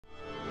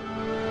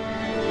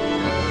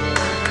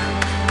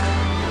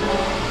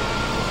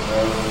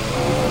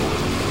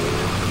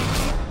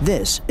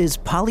This is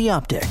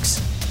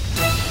Polyoptics,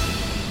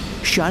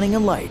 shining a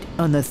light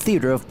on the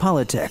theater of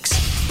politics.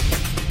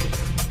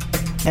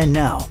 And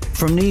now,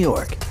 from New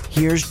York,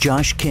 here's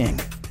Josh King.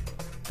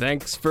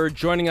 Thanks for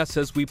joining us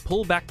as we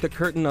pull back the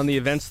curtain on the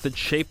events that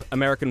shape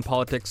American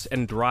politics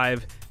and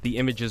drive the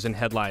images and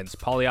headlines.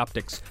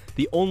 Polyoptics,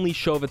 the only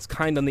show of its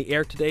kind on the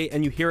air today,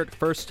 and you hear it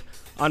first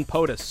on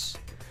POTUS.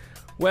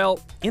 Well,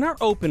 in our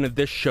open of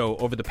this show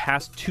over the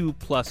past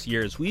 2+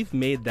 years, we've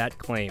made that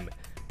claim,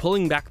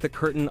 pulling back the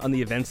curtain on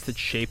the events that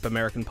shape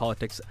American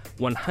politics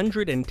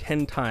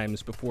 110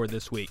 times before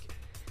this week.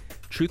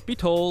 Truth be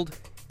told,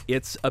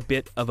 it's a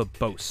bit of a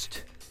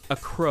boast, a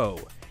crow.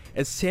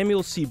 As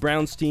Samuel C.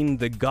 Brownstein,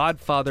 the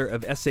godfather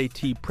of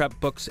SAT prep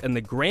books and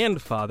the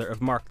grandfather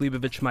of Mark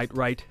Leibovich, might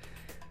write,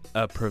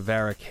 a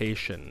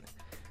prevarication.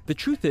 The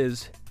truth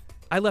is,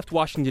 I left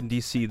Washington,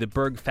 D.C., the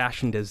burg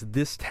fashioned as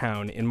this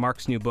town in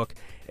Mark's new book,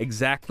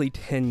 exactly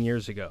 10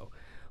 years ago,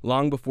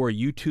 long before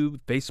YouTube,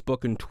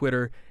 Facebook, and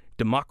Twitter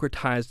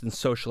democratized and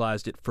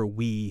socialized it for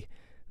we,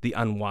 the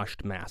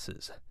unwashed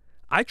masses.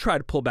 I try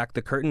to pull back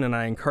the curtain, and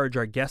I encourage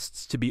our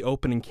guests to be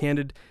open and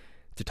candid,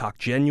 to talk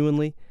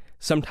genuinely.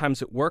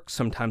 Sometimes it works,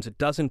 sometimes it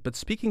doesn't, but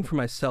speaking for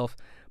myself,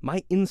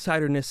 my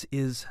insiderness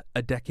is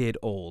a decade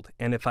old,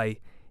 and if I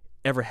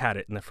ever had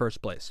it in the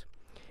first place.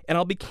 And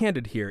I'll be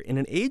candid here. In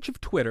an age of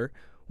Twitter,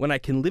 when I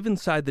can live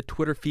inside the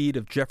Twitter feed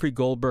of Jeffrey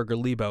Goldberg or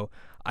Lebo,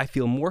 I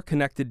feel more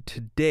connected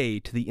today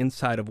to the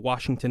inside of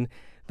Washington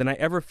than I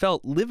ever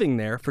felt living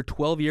there for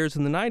 12 years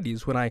in the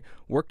 90s when I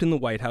worked in the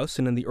White House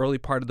and in the early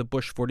part of the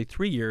Bush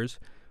 43 years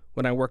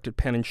when I worked at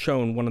Penn and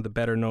Schoen, one of the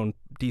better-known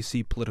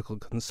D.C. political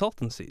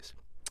consultancies.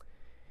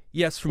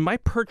 Yes, from my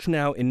perch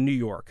now in New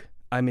York,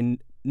 I'm in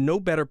no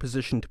better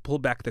position to pull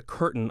back the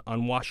curtain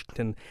on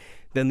Washington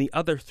than the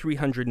other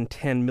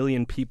 310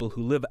 million people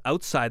who live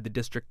outside the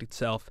district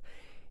itself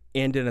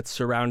and in its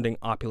surrounding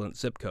opulent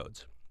zip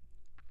codes.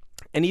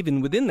 And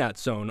even within that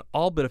zone,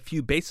 all but a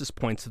few basis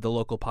points of the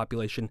local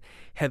population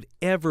have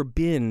ever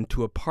been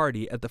to a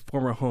party at the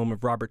former home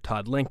of Robert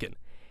Todd Lincoln.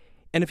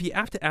 And if you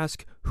have to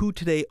ask who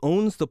today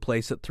owns the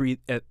place at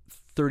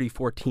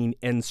 3014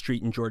 N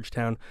Street in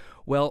Georgetown,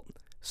 well,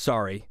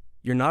 sorry,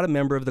 you're not a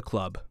member of the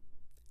club,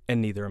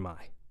 and neither am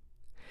I.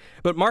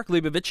 But Mark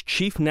Leibovich,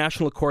 chief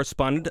national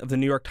correspondent of the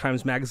New York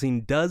Times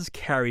Magazine, does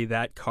carry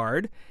that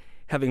card,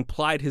 having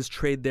plied his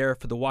trade there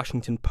for the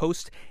Washington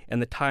Post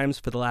and the Times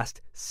for the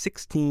last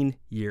 16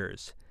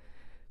 years.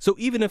 So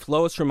even if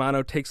Lois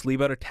Romano takes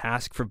Lebo to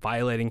task for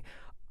violating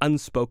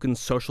unspoken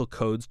social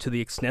codes to the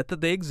extent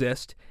that they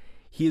exist,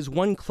 he is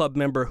one club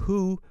member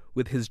who,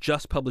 with his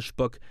just-published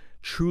book,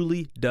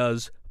 truly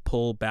does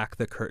pull back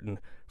the curtain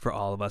for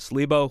all of us.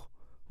 Lebo,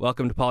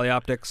 welcome to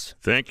Polyoptics.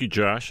 Thank you,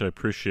 Josh. I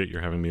appreciate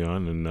your having me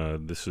on,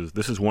 and this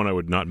is one I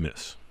would not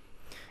miss.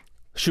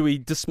 Should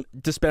we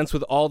dispense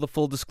with all the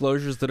full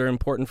disclosures that are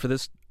important for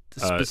this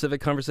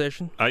specific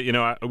conversation? I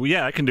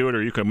can do it,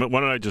 or you can. Why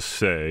don't I just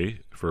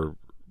say for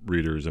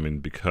readers,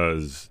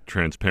 because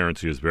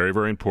transparency is very,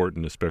 very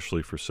important,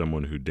 especially for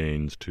someone who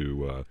deigns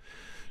to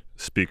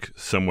speak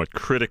somewhat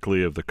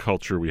critically of the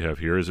culture we have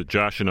here, is that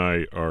Josh and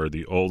I are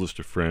the oldest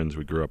of friends.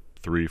 We grew up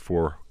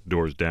 3-4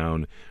 doors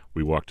down.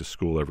 We walk to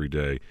school every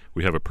day.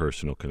 We have a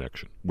personal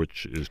connection,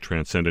 which is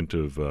transcendent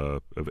of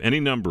any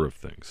number of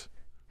things.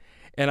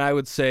 And I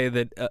would say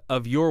that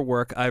of your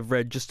work, I've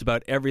read just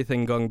about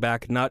everything going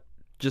back, not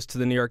just to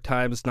the New York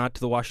Times, not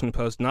to the Washington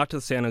Post, not to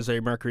the San Jose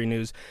Mercury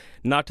News,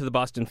 not to the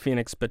Boston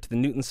Phoenix, but to the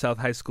Newton South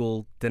High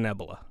School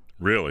Denebola.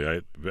 Really?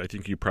 I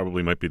think you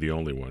probably might be the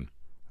only one.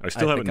 I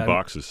still have it in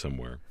boxes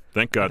somewhere.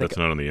 Thank God that's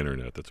not on the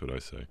internet. That's what I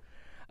say.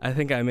 I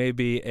think I may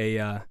be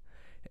a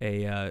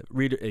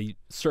reader, a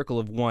circle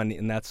of one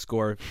in that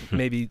score.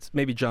 maybe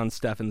John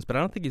Steffens, but I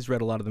don't think he's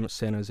read a lot of the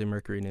San Jose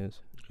Mercury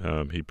News.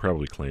 He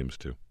probably claims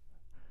to.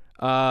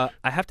 I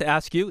have to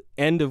ask you,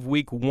 end of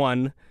week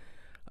 1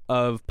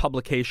 of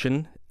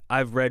publication,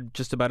 I've read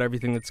just about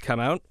everything that's come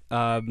out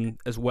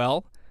as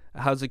well.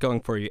 How's it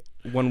going for you,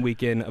 1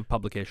 week in of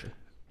publication?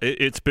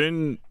 It's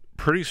been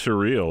pretty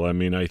surreal.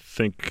 I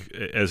think,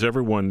 as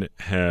everyone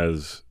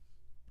has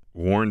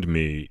warned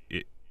me,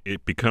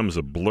 it becomes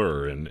a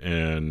blur,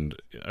 and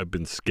I've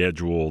been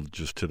scheduled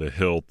just to the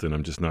hilt, and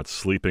I'm just not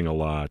sleeping a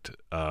lot.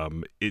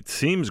 It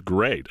seems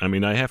great.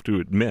 I have to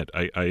admit,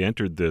 I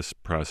entered this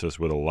process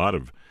with a lot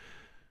of,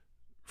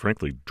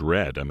 frankly,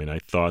 dread. I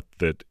thought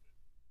that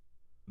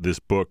this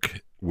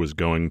book was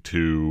going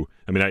to,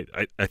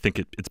 I think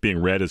it's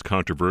being read as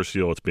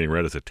controversial. It's being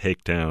read as a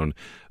takedown.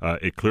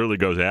 It clearly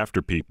goes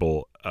after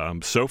people.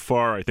 So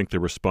far, I think the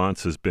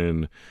response has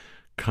been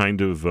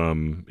kind of,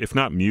 if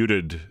not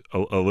muted,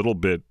 a little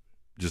bit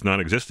just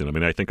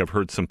non-existent. I think I've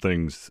heard some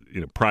things,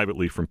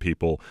 privately from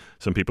people.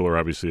 Some people are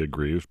obviously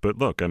aggrieved. But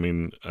look,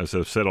 as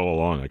I've said all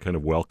along, I kind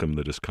of welcome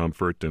the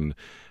discomfort, and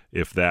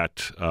if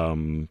that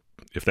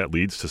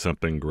leads to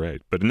something,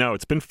 great. But no,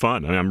 it's been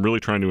fun. I'm really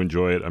trying to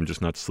enjoy it. I'm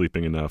just not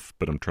sleeping enough,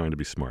 but I'm trying to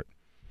be smart.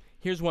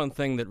 Here's one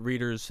thing that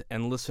readers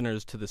and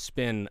listeners to The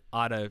Spin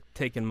ought to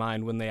take in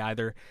mind when they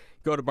either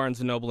go to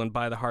Barnes & Noble and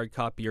buy the hard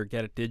copy or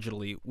get it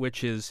digitally,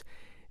 which is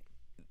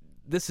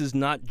this is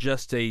not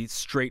just a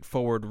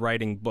straightforward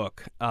writing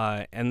book,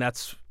 and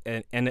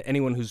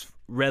anyone who's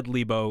read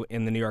Lebo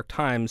in the New York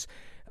Times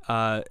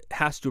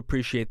has to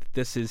appreciate that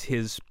this is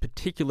his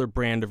particular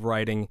brand of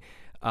writing,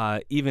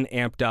 even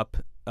amped up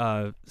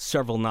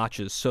several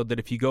notches, so that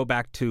if you go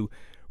back to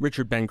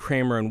Richard Ben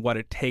Cramer and what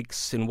it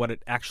takes and what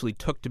it actually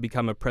took to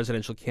become a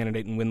presidential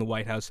candidate and win the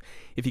White House,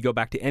 if you go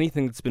back to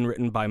anything that's been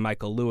written by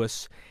Michael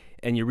Lewis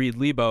and you read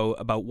Lebo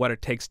about what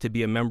it takes to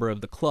be a member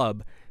of the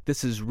club,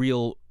 this is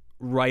real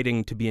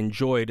writing to be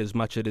enjoyed as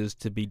much as it is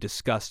to be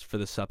discussed for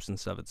the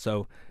substance of it.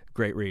 So,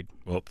 great read.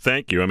 Well,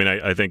 thank you. I mean,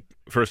 I think,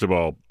 first of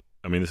all,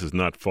 I mean, this is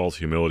not false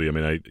humility. I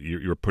mean,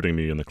 you're putting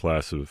me in the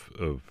class of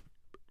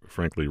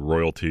frankly,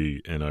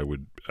 royalty, and I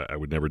would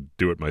never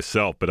do it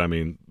myself. But I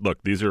mean,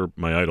 look, these are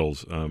my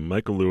idols.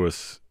 Michael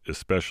Lewis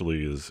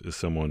especially is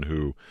someone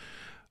who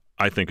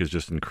I think is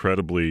just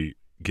incredibly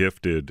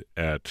gifted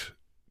at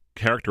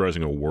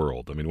characterizing a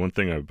world. I mean, one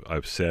thing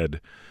I've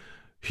said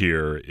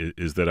here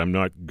is that I'm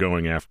not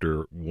going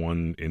after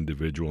one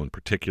individual in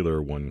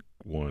particular, one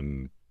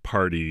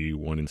party,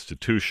 one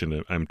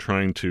institution. I'm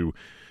trying to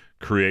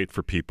create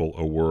for people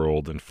a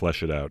world and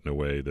flesh it out in a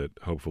way that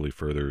hopefully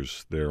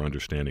furthers their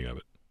understanding of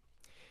it.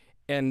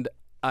 And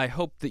I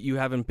hope that you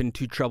haven't been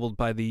too troubled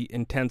by the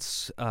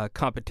intense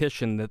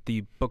competition that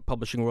the book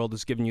publishing world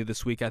has given you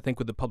this week, I think,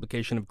 with the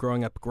publication of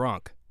Growing Up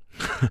Gronk.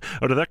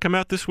 Oh, did that come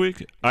out this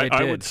week?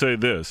 I would say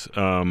this.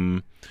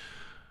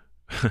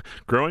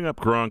 Growing Up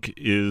Gronk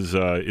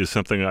is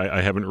something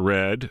I haven't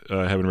read.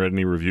 I haven't read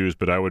any reviews,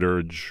 but I would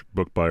urge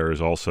book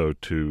buyers also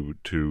to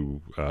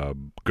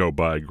go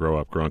buy Grow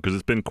Up Gronk, because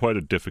it's been quite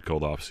a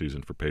difficult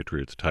offseason for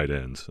Patriots tight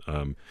ends.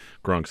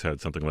 Gronk's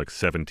had something like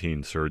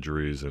 17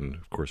 surgeries, and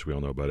of course we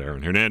all know about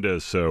Aaron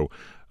Hernandez. So,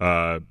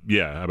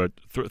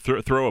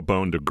 throw a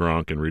bone to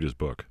Gronk and read his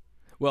book.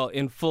 Well,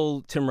 in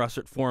full Tim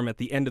Russert form, at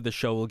the end of the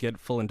show, we'll get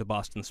full into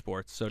Boston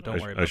sports, so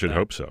don't worry about that. I should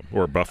hope so,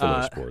 or Buffalo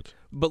sports.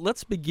 But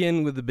let's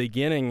begin with the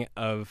beginning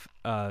of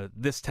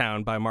This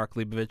Town by Mark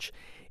Leibovich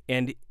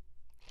and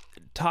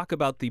talk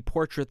about the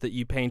portrait that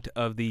you paint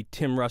of the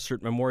Tim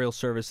Russert Memorial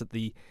Service at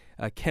the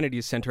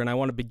Kennedy Center. And I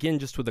want to begin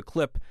just with a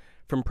clip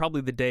from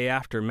probably the day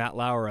after Matt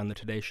Lauer on the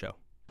Today Show.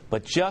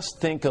 But just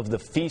think of the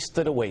feast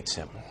that awaits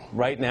him.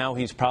 Right now,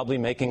 he's probably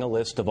making a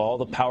list of all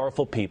the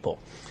powerful people,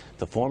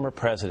 the former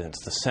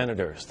presidents, the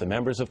senators, the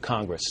members of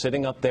Congress,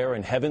 sitting up there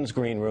in Heaven's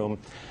green room,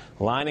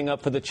 lining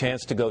up for the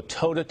chance to go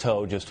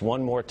toe-to-toe just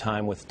one more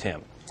time with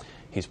Tim.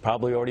 He's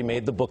probably already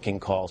made the booking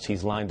calls.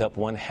 He's lined up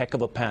one heck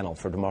of a panel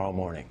for tomorrow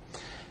morning.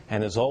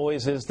 And as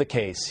always is the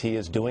case, he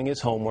is doing his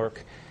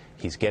homework.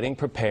 He's getting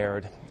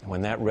prepared.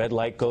 When that red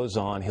light goes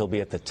on, he'll be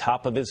at the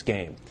top of his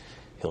game.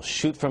 He'll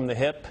shoot from the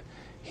hip.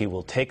 He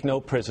will take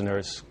no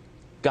prisoners.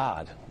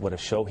 God, what a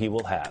show he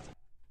will have.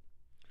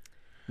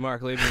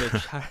 Mark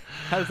Leibovich,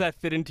 how does that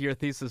fit into your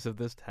thesis of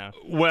This Town?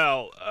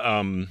 Well,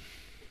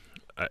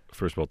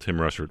 first of all, Tim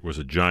Russert was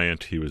a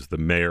giant. He was the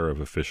mayor of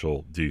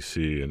official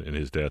D.C., and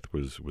his death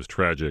was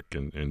tragic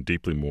and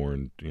deeply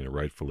mourned,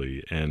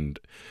 rightfully. And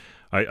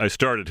I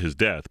started his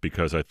death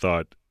because I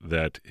thought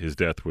that his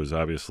death was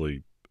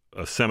obviously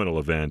a seminal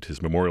event.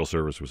 His memorial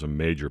service was a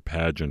major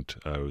pageant.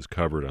 It was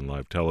covered on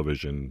live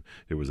television.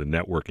 It was a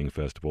networking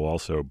festival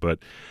also. But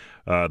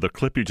the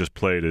clip you just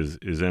played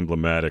is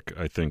emblematic,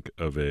 I think,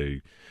 of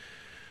a,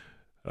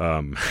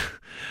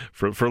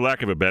 for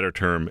lack of a better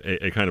term,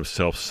 a kind of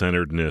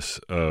self-centeredness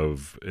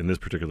of, in this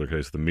particular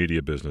case, the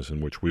media business,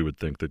 in which we would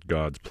think that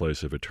God's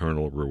place of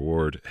eternal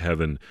reward,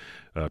 heaven,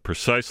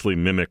 precisely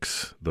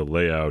mimics the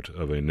layout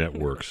of a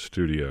network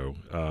studio.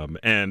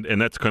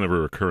 And that's kind of a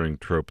recurring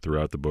trope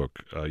throughout the book.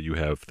 You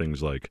have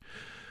things like,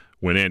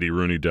 when Andy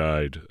Rooney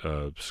died,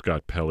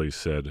 Scott Pelley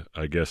said,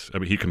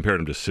 he compared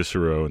him to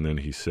Cicero, and then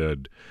he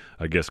said,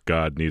 I guess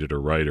God needed a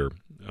writer.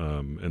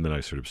 And then I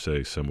sort of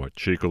say somewhat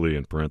cheekily,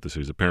 in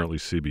parentheses, apparently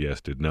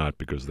CBS did not,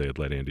 because they had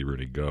let Andy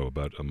Rooney go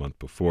about a month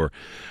before.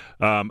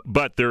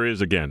 But there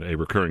is, again, a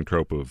recurring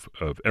trope of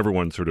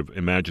everyone sort of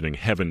imagining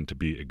heaven to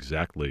be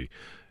exactly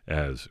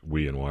as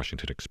we in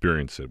Washington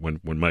experience it. When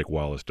Mike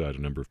Wallace died,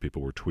 a number of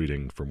people were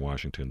tweeting from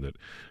Washington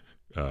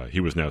that he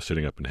was now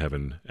sitting up in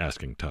heaven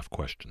asking tough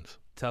questions.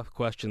 Tough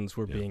questions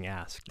were being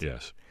asked.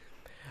 Yes.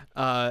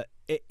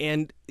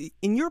 And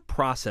in your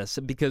process,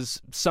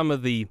 because some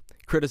of the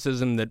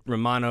criticism that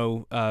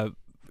Romano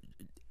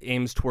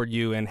aims toward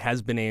you and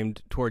has been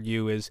aimed toward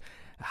you is,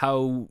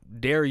 how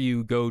dare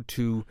you go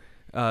to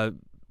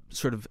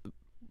sort of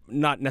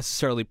not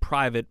necessarily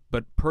private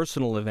but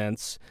personal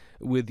events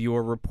with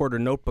your reporter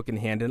notebook in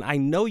hand. And I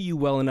know you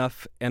well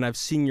enough, and I've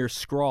seen your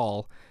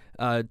scrawl,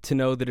 to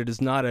know that it is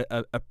not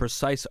a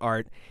precise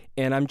art.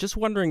 And I'm just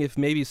wondering if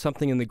maybe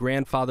something in the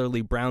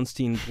grandfatherly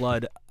Brownstein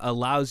blood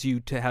allows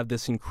you to have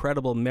this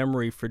incredible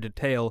memory for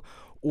detail,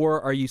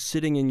 or are you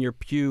sitting in your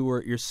pew or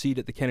at your seat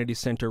at the Kennedy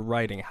Center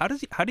writing? How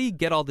do you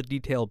get all the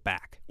detail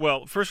back?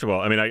 Well, first of all,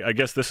 I mean, I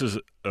guess this is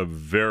a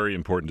very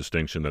important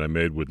distinction that I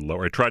made with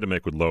Lois. I tried to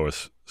make with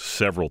Lois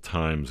several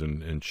times,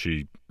 and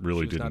she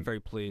really didn't. Not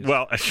very pleased.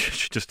 Well,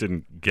 she just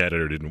didn't get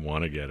it or didn't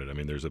want to get it. I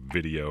mean, there's a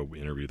video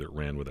interview that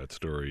ran with that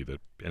story that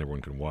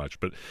anyone can watch.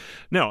 But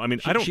no, I mean,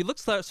 I don't. She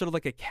looks sort of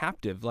like a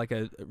captive, like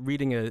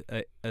reading a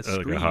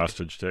screed. Like a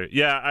hostage tape.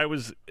 Yeah,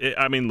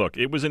 I mean, look,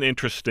 it was an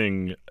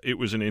interesting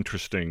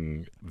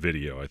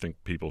video. I think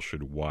people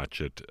should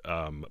watch it.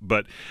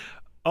 But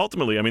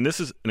ultimately, I mean, this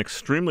is an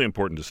extremely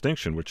important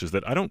distinction, which is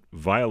that I don't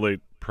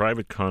violate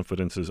private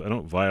confidences. I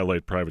don't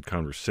violate private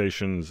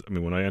conversations. I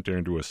mean, when I enter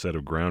into a set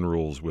of ground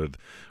rules with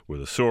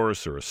a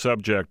source or a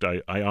subject,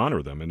 I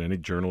honor them. And any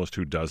journalist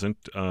who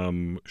doesn't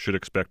should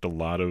expect a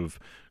lot of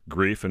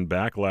grief and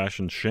backlash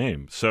and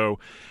shame. So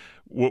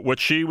what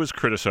she was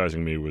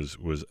criticizing me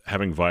was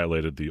having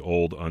violated the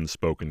old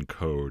unspoken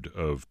code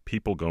of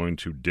people going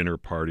to dinner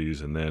parties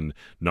and then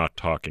not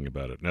talking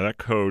about it. Now, that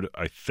code,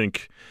 I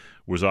think,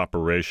 was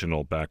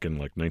operational back in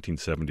like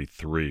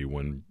 1973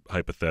 when,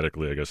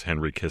 hypothetically, I guess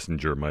Henry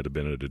Kissinger might have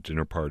been at a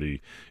dinner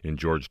party in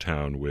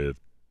Georgetown with,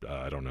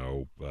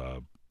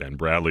 Ben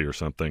Bradley or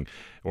something,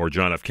 or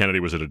John F. Kennedy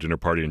was at a dinner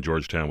party in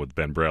Georgetown with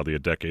Ben Bradley a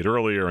decade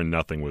earlier, and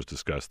nothing was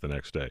discussed the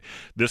next day.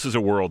 This is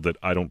a world that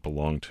I don't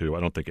belong to.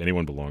 I don't think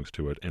anyone belongs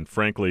to it. And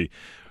frankly,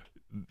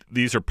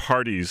 these are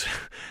parties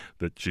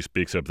that she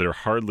speaks of that are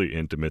hardly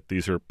intimate.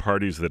 These are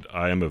parties that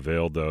I am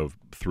availed of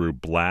through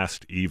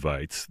blast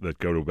evites that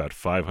go to about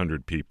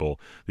 500 people.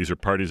 These are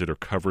parties that are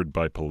covered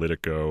by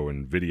Politico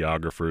and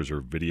videographers or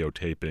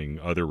videotaping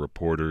other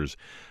reporters.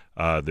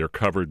 They're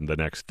covered the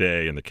next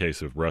day. In the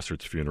case of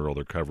Russert's funeral,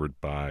 they're covered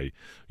by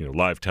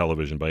live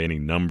television, by any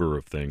number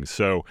of things.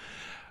 So,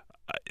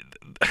 I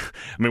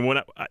mean,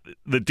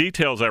 the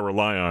details I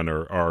rely on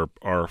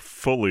are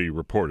fully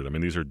reported. I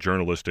mean, these are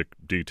journalistic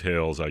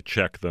details. I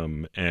check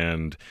them.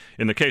 And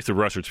in the case of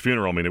Russert's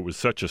funeral, I mean, it was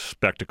such a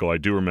spectacle. I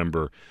do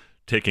remember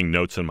taking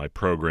notes on my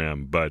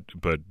program, but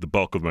the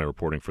bulk of my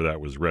reporting for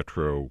that was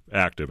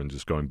retroactive and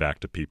just going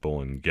back to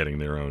people and getting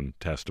their own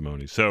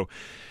testimony. So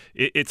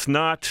it's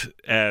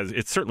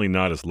certainly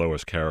not as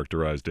Lois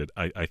characterized it.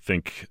 I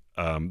think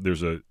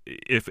there's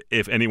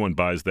if anyone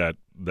buys that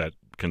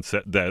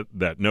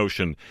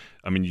notion,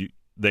 I mean,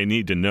 they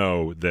need to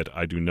know that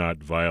I do not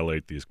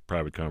violate these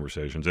private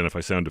conversations. And if I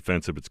sound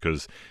defensive, it's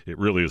because it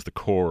really is the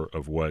core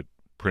of what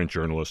print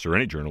journalists or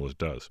any journalist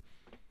does.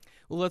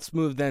 Well, let's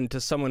move then to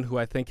someone who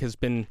I think has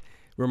been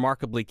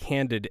remarkably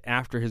candid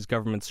after his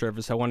government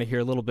service. I want to hear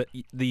a little bit.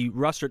 The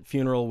Russert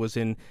funeral was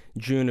in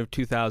June of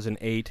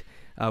 2008.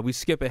 We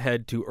skip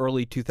ahead to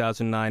early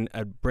 2009,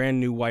 a brand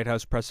new White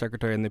House press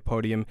secretary on the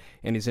podium,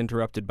 and he's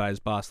interrupted by his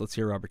boss. Let's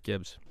hear Robert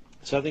Gibbs.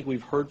 So I think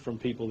we've heard from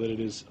people that it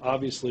is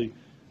obviously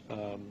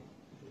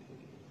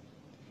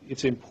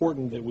it's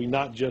important that we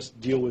not just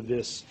deal with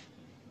this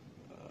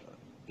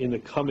in the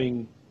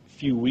coming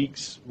few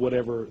weeks,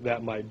 whatever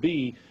that might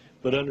be,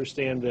 but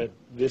understand that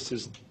this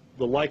is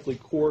the likely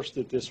course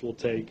that this will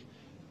take.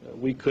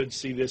 We could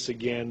see this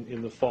again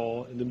in the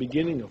fall, in the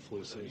beginning of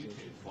flu season.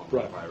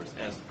 Right. Virus,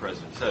 as the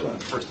president said, the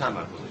first time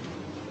I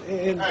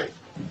believe. And hey,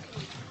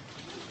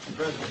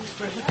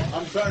 President,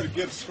 I'm trying to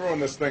get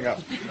screwing this thing up.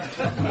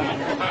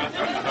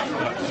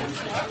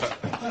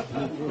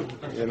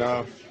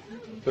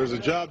 There's a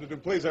job to do.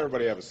 Please,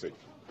 everybody have a seat.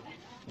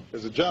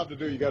 There's a job to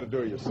do. You got to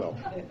do it yourself.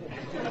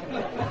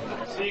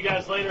 See you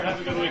guys later.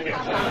 Have a good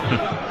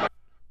weekend.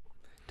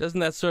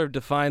 Doesn't that sort of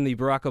define the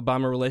Barack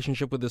Obama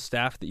relationship with his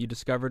staff that you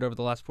discovered over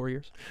the last 4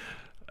 years?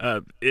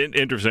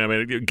 Interesting. I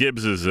mean,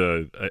 Gibbs is,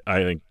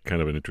 I think, kind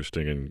of an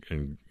interesting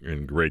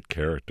and great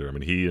character. I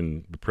mean, he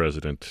and the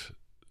president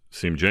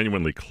seem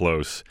genuinely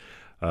close.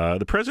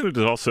 The president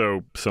is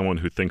also someone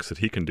who thinks that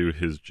he can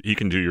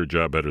do your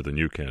job better than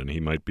you can, and he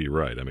might be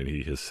right. I mean,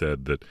 he has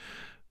said that.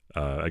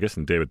 I guess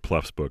in David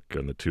Plouffe's book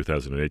on the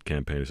 2008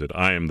 campaign, he said,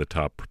 "I am the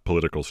top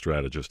political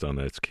strategist on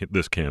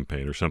this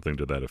campaign," or something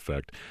to that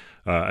effect.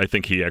 I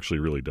think he actually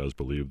really does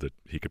believe that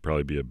he could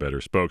probably be a better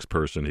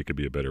spokesperson. He could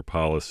be a better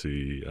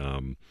policy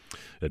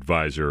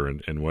advisor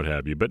and what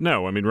have you. But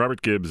no, I mean,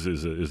 Robert Gibbs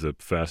is a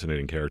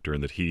fascinating character in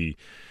that he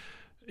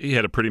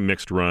had a pretty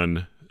mixed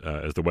run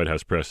as the White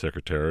House press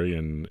secretary,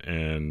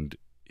 and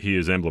he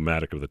is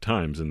emblematic of the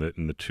times in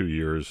the 2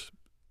 years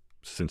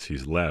since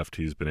he's left.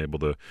 He's been able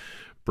to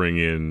bring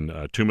in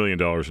 $2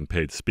 million in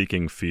paid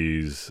speaking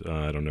fees.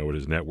 I don't know what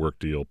his network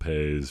deal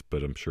pays,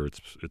 but I'm sure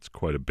it's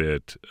quite a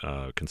bit.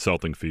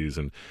 Consulting fees,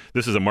 and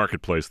this is a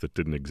marketplace that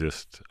didn't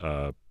exist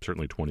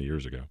certainly 20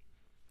 years ago.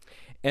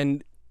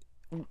 And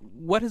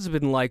what has it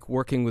been like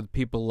working with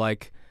people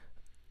like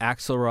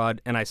Axelrod?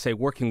 And I say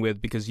working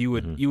with because you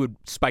would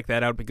spike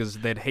that out because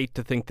they'd hate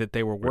to think that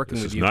they were working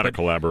with you. This is not a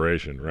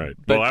collaboration, right?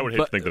 Well, I would hate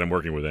to think that I'm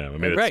working with them. I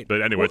mean, right.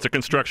 But anyway, it's a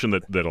construction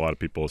that a lot of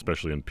people,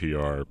 especially in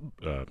PR,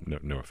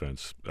 no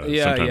offense,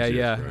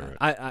 yeah.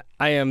 Right.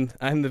 I am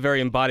the very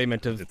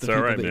embodiment of it's the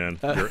people all right,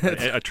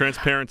 man.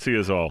 Transparency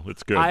is all.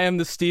 It's good. I am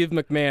the Steve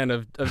McMahon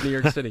of New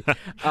York City.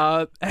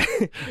 But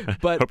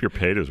hope you're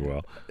paid as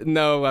well.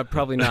 No,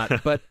 probably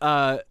not.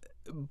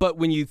 But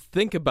when you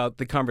think about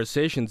the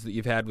conversations that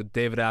you've had with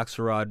David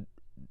Axelrod,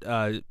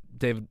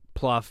 David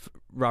Plouffe,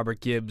 Robert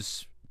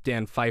Gibbs,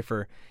 Dan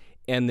Pfeiffer,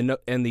 and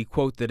the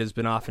quote that has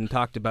been often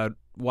talked about,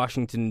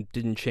 Washington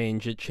didn't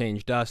change, it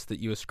changed us, that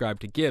you ascribe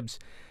to Gibbs.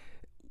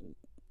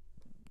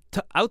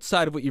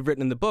 Outside of what you've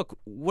written in the book,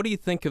 what do you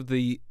think of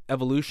the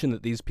evolution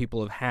that these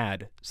people have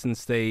had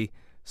since they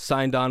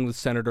signed on with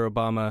Senator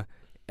Obama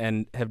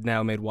and have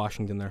now made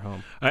Washington their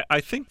home? I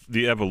think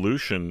the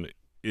evolution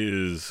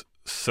is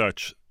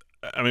such,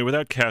 I mean,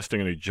 without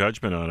casting any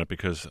judgment on it,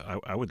 because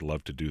I would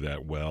love to do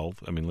that well.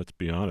 I mean, let's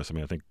be honest. I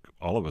mean, I think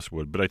all of us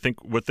would. But I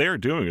think what they are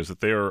doing is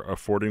that they are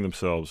affording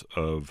themselves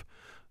of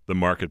the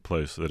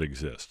marketplace that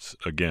exists.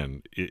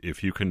 Again,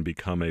 if you can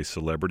become a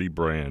celebrity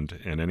brand,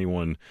 and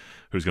anyone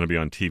who's going to be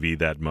on TV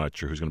that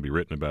much or who's going to be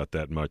written about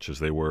that much as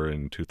they were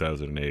in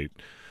 2008,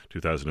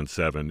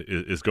 2007,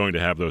 is going to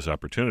have those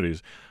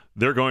opportunities,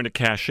 they're going to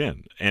cash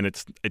in. And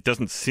it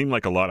doesn't seem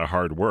like a lot of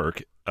hard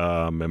work.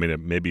 I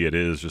mean, maybe it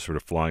is just sort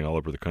of flying all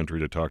over the country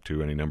to talk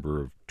to any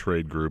number of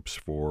trade groups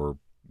for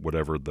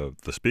whatever the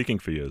speaking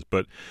fee is.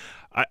 But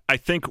I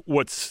think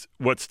what's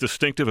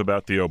distinctive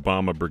about the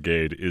Obama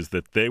brigade is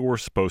that they were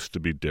supposed to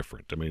be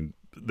different. I mean,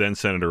 then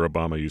Senator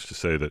Obama used to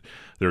say that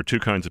there are two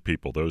kinds of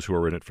people, those who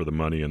are in it for the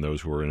money and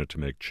those who are in it to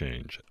make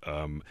change.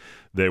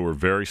 They were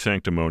very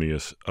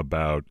sanctimonious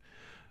about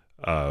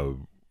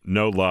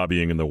no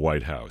lobbying in the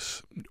White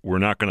House. We're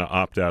not going to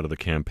opt out of the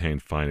campaign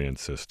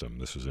finance system.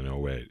 This was in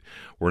 2008.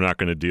 We're not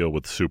going to deal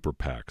with super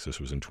PACs. This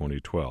was in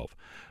 2012.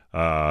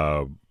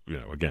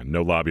 Again,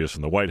 no lobbyists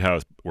in the White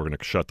House. We're going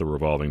to shut the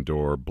revolving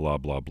door, blah,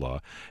 blah, blah.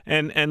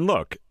 And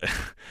look,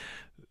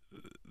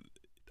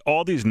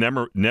 all these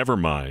never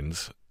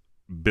minds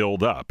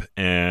build up,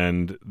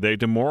 and they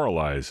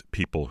demoralize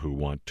people who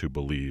want to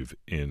believe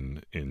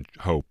in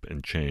hope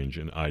and change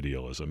and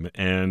idealism.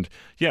 And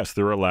yes,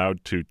 they're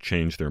allowed to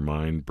change their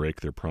mind,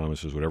 break their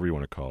promises, whatever you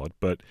want to call it.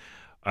 But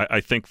I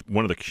think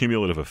one of the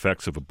cumulative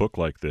effects of a book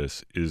like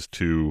this is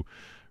to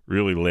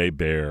really lay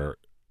bare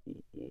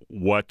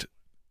what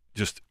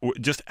just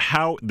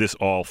how this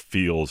all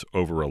feels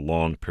over a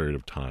long period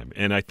of time.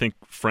 And I think,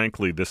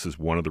 frankly, this is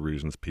one of the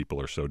reasons people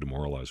are so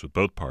demoralized with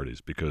both parties,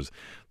 because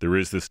there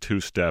is this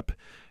two-step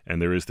and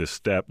there is this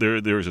step.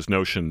 There is this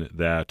notion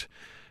that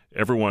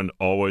everyone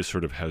always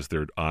sort of has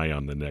their eye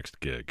on the next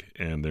gig,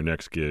 and their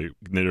next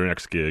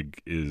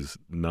gig is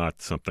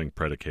not something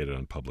predicated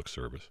on public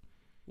service.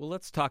 Well,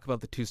 let's talk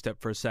about the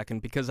two-step for a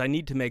second, because I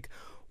need to make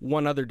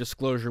one other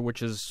disclosure,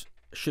 which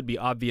should be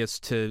obvious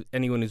to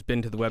anyone who's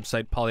been to the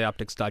website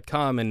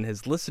polyoptics.com and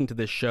has listened to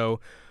this show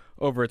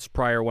over its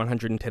prior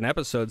 110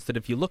 episodes, that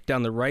if you look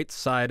down the right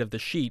side of the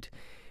sheet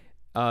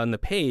on the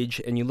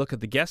page and you look at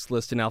the guest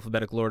list in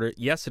alphabetical order,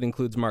 yes, it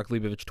includes Mark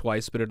Leibovich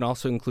twice, but it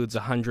also includes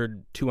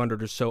 100,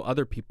 200 or so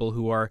other people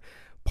who are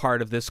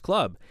part of this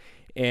club.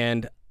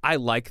 And I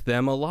like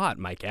them a lot.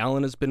 Mike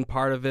Allen has been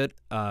part of it.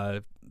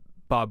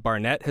 Bob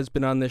Barnett has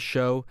been on this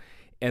show.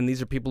 And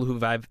these are people who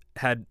I've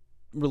had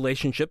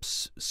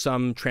relationships,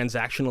 some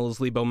transactional, as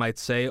Lebo might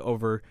say,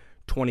 over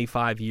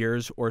 25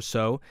 years or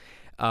so.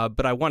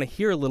 But I want to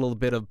hear a little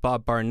bit of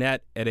Bob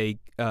Barnett at a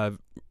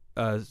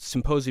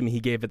symposium he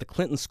gave at the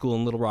Clinton School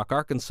in Little Rock,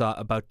 Arkansas,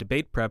 about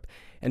debate prep,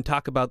 and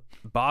talk about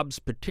Bob's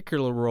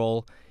particular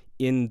role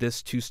in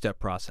this two-step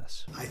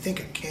process. I think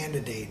a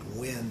candidate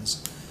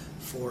wins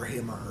for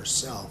him or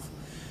herself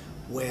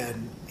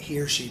when he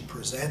or she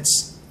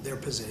presents their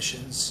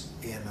positions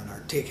in an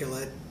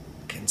articulate,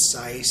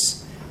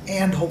 concise,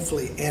 and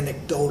hopefully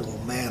anecdotal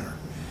manner.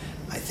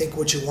 I think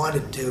what you want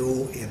to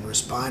do in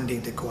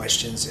responding to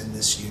questions in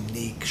this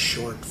unique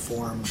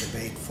short-form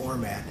debate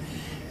format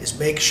is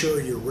make sure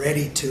you're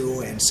ready to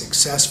and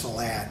successful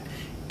at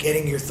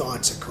getting your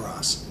thoughts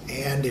across.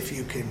 And if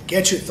you can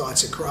get your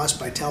thoughts across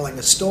by telling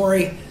a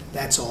story,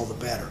 that's all the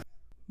better.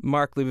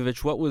 Mark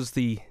Leibovich, what was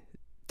the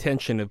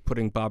tension of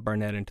putting Bob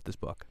Barnett into this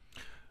book?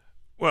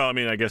 Well, I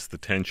mean, I guess the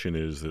tension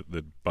is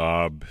that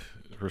Bob,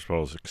 first of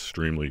all, is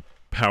extremely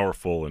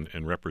powerful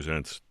and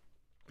represents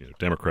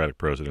Democratic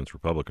presidents,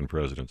 Republican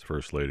presidents,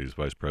 first ladies,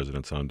 vice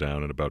presidents on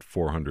down, and about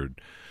 400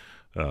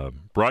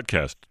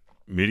 broadcast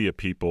media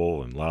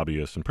people and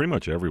lobbyists and pretty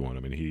much everyone. I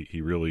mean,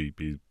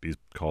 he's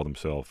called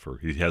himself, or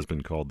he has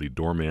been called, the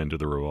doorman to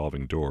the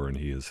revolving door, and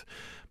he has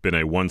been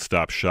a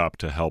one-stop shop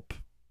to help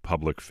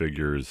public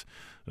figures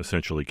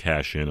essentially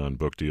cash in on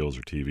book deals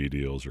or TV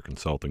deals or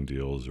consulting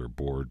deals or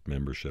board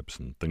memberships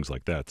and things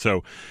like that.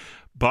 So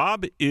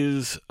Bob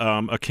is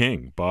a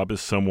king. Bob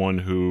is someone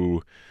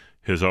who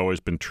has always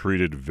been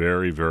treated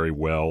very, very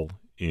well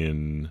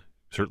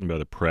certainly by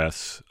the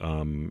press,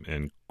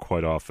 and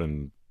quite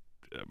often,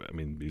 I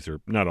mean, these are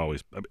not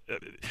always,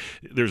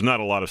 there's not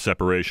a lot of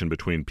separation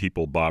between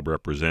people Bob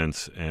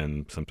represents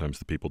and sometimes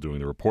the people doing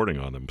the reporting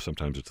on them.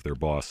 Sometimes it's their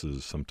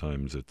bosses,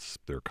 sometimes it's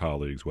their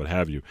colleagues, what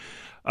have you.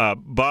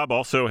 Bob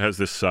also has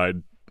this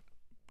side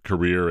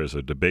career as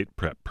a debate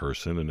prep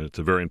person, and it's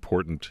a very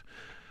important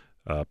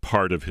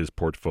part of his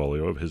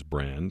portfolio, of his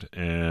brand,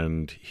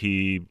 and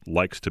he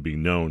likes to be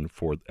known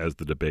as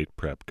the debate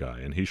prep guy,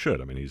 and he should.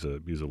 I mean, he's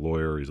a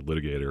lawyer, he's a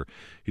litigator,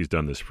 he's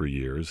done this for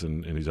years,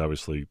 and he's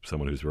obviously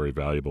someone who's very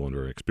valuable and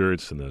very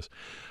experienced in this.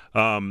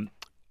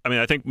 I mean,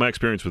 I think my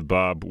experience with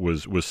Bob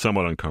was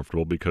somewhat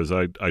uncomfortable because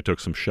I took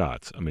some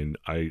shots. I mean,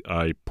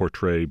 I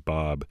portray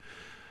Bob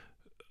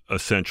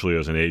essentially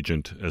as an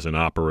agent, as an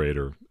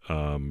operator.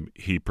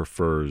 He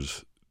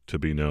prefers to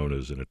be known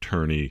as an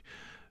attorney,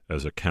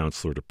 as a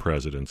counselor to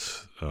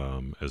presidents,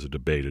 as a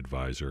debate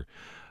advisor.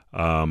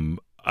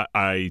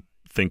 I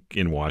think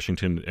in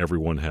Washington,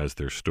 everyone has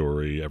their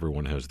story,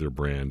 everyone has their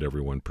brand,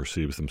 everyone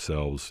perceives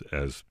themselves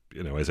as,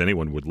 as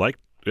anyone would like.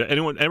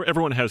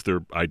 Everyone has their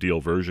ideal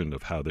version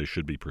of how they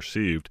should be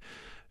perceived,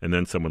 and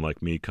then someone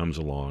like me comes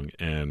along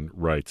and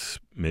writes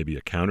maybe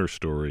a counter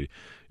story.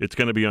 It's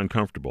going to be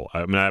uncomfortable.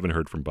 I mean, I haven't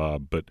heard from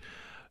Bob, but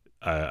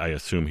I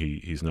assume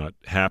he's not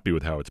happy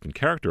with how it's been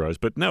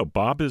characterized. But no,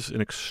 Bob is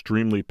an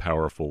extremely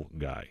powerful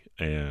guy,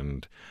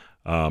 and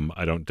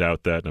I don't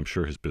doubt that, and I'm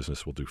sure his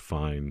business will do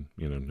fine,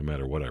 no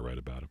matter what I write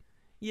about him.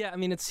 Yeah, I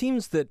mean, it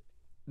seems that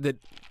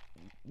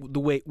the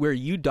way where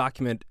you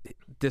document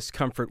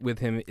discomfort with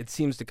him, it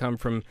seems to come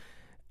from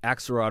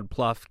Axelrod,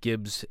 Plouffe,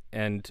 Gibbs,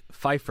 and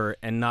Pfeiffer,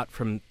 and not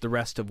from the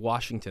rest of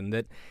Washington.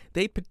 That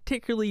they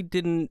particularly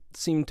didn't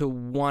seem to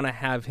want to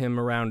have him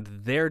around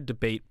their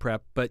debate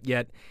prep, but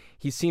yet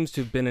he seems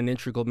to have been an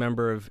integral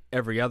member of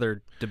every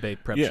other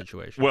debate prep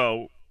situation.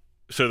 Well,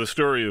 so the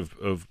story of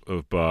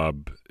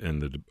Bob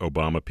and the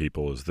Obama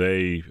people is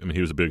he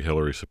was a big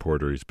Hillary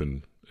supporter. He's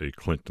been a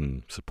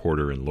Clinton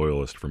supporter and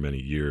loyalist for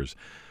many years.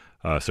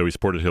 So he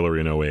supported Hillary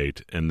in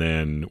 2008, and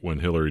then when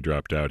Hillary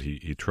dropped out,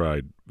 he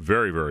tried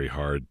very, very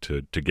hard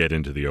to get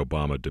into the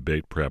Obama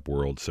debate prep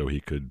world so he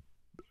could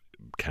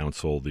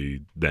counsel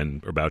the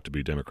then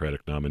about-to-be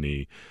Democratic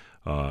nominee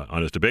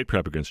on his debate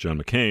prep against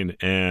John McCain.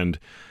 And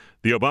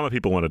the Obama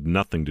people wanted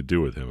nothing to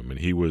do with him. I mean,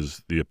 he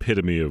was the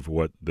epitome of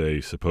what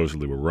they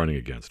supposedly were running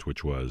against,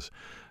 which was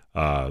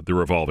the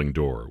revolving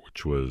door,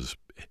 which was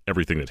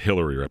everything that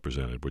Hillary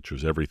represented, which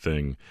was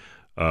everything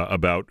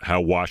about how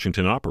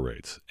Washington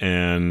operates.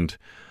 And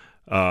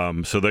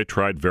so they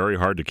tried very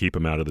hard to keep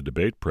him out of the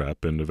debate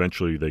prep, and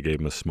eventually they gave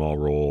him a small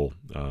role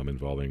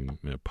involving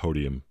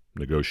podium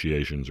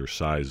negotiations or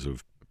size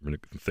of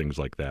things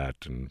like that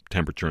and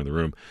temperature in the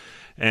room.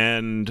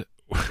 And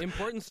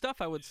important stuff,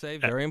 I would say.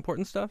 Very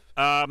important stuff.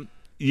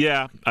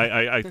 Yeah,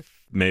 I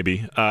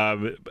maybe.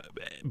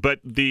 But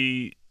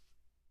the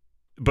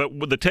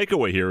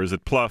takeaway here is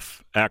that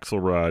Plouffe,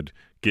 Axelrod,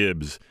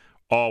 Gibbs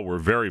all were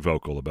very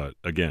vocal about,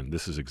 again,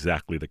 this is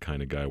exactly the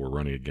kind of guy we're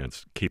running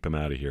against. Keep him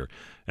out of here.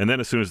 And then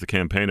as soon as the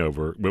campaign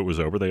was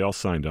over, they all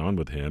signed on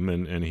with him,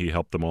 and he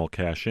helped them all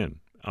cash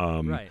in.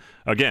 Right.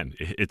 Again,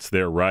 it's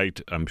their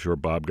right. I'm sure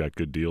Bob got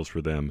good deals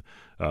for them.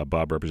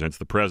 Bob represents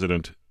the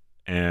president,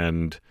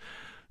 and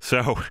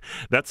so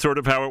that's sort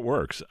of how it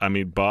works. I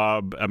mean,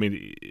 Bob. I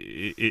mean,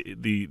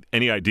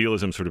 any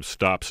idealism sort of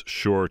stops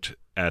short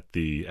at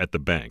the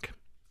bank.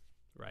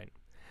 Right.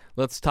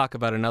 Let's talk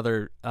about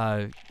another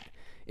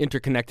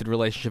interconnected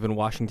relationship in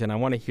Washington. I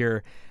want to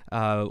hear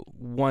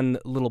one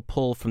little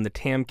pull from the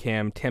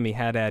TAMCAM, Tammy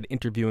Haddad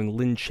interviewing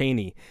Lynn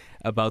Cheney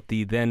about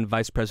the then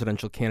vice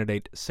presidential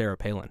candidate Sarah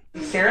Palin.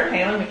 Sarah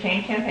Palin,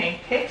 McCain campaign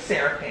picked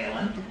Sarah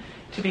Palin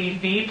to be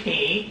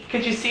VP.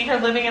 Could you see her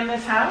living in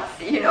this house?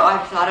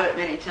 I've thought of it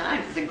many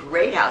times. It's a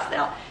great house.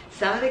 Now,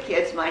 some of the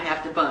kids might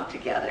have to bunk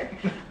together,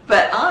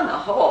 but on the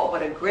whole,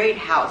 what a great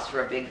house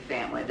for a big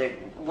family. The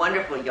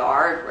wonderful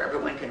yard where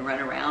everyone can run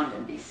around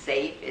and be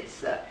safe.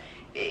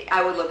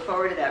 I would look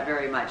forward to that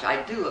very much.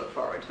 I do look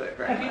forward to it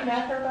very much. Have you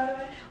met her, by the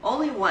way?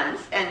 Only once,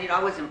 and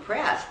I was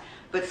impressed,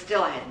 but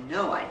still I had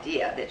no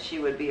idea that she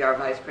would be our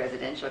vice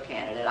presidential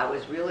candidate. I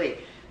was really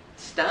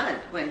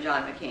stunned when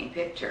John McCain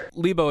picked her.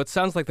 Lebo, it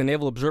sounds like the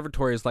Naval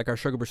Observatory is like our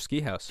Sugarbush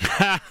Ski House.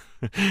 I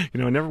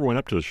never went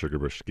up to the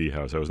Sugarbush Ski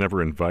House. I was never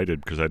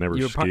invited because I never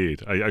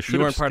skied. I should.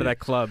 You weren't part of that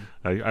club.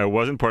 I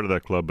wasn't part of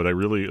that club, but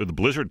the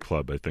Blizzard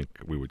Club, I think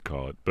we would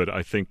call it. But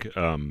I think,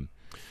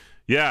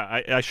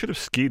 I should have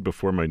skied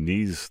before my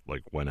knees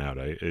went out.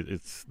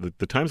 It's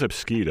the times I've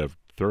skied, I've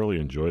thoroughly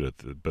enjoyed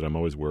it, but I'm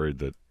always worried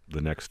that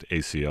the next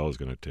ACL is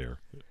going to tear.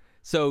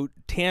 So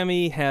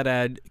Tammy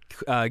Haddad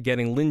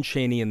getting Lynn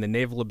Cheney in the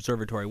Naval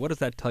Observatory. What does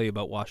that tell you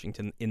about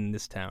Washington in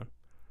this town?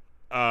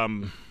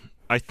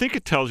 I think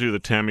it tells you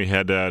that Tammy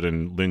Haddad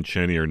and Lynn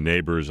Cheney are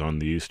neighbors on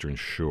the Eastern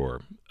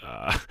Shore.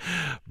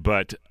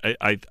 But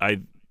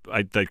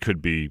I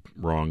could be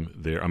wrong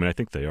there. I mean, I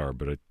think they are,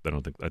 but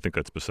I think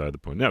that's beside the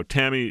point. Now,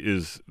 Tammy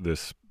is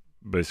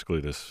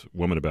basically this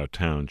woman about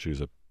town.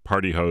 She's a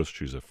party host.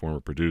 She's a former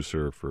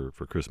producer for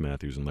Chris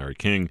Matthews and Larry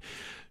King.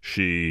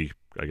 She,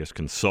 I guess,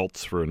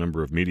 consults for a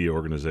number of media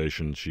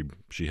organizations.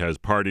 She has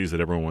parties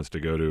that everyone wants to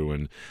go to,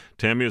 and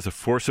Tammy is a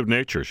force of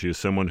nature. She is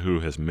someone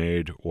who has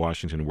made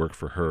Washington work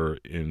for her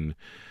in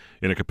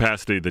a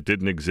capacity that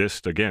didn't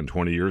exist, again,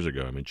 20 years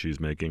ago. I mean, she's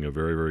making a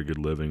very, very good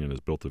living and has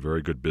built a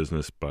very good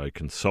business by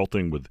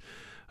consulting with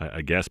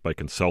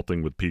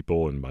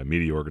people and by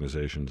media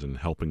organizations and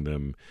helping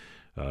them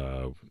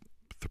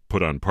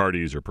put on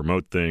parties or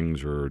promote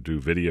things or do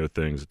video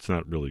things. It's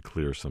not really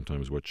clear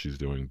sometimes what she's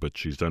doing, but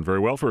she's done very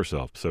well for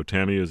herself. So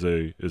Tammy is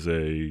a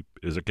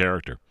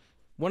character.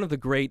 One of the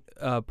great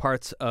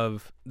parts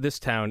of this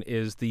town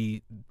is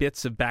the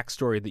bits of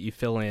backstory that you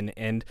fill in.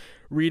 And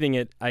reading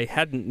it, I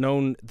hadn't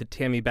known the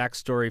Tammy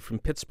backstory from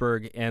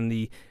Pittsburgh and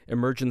the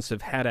emergence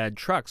of Haddad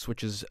trucks,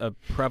 which is a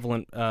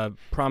prevalent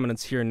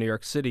prominence here in New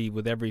York City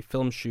with every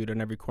film shoot on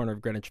every corner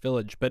of Greenwich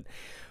Village. But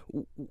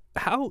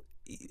how,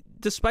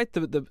 despite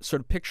the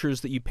sort of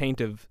pictures that you paint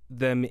of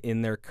them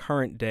in their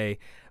current day,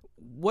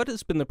 what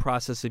has been the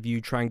process of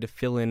you trying to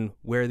fill in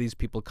where these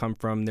people come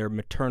from, their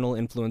maternal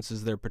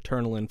influences, their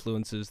paternal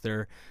influences,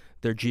 their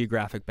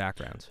geographic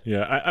backgrounds?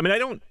 Yeah, I mean, I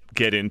don't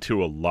get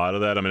into a lot of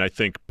that. I mean, I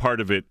think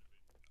part of it,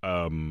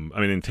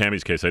 in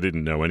Tammy's case, I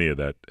didn't know any of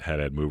that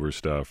Haddad Mover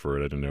stuff, or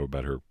I didn't know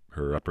about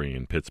her upbringing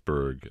in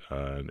Pittsburgh.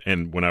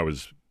 And when I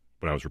was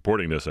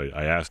reporting this, I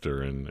asked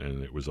her, and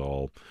it was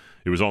all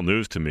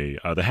news to me.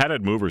 The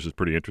Haddad Movers is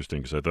pretty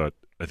interesting because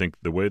I think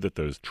the way that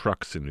those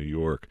trucks in New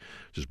York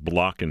just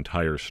block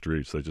entire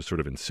streets, they just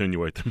sort of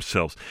insinuate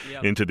themselves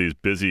into these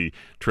busy,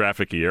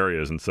 trafficky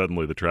areas, and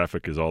suddenly the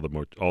traffic is all the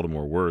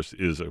more worse,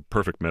 is a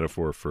perfect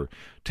metaphor for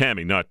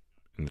Tammy, not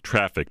in the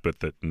traffic, but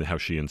in how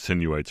she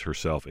insinuates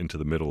herself into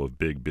the middle of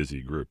big,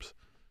 busy groups.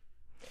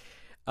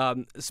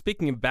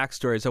 Speaking of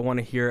backstories, I want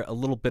to hear a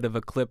little bit of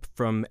a clip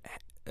from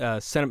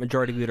Senate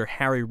Majority Leader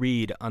Harry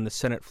Reid on the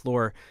Senate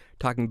floor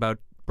talking about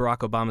Barack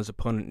Obama's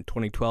opponent in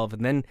 2012,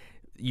 and then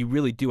you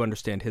really do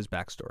understand his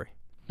backstory.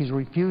 He's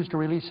refused to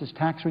release his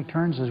tax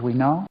returns, as we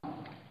know.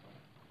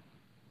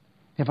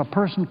 If a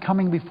person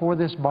coming before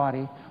this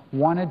body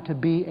wanted to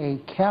be a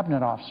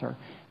cabinet officer,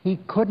 he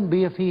couldn't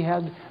be if he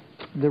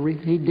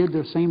did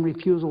the same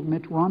refusal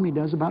Mitt Romney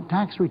does about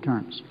tax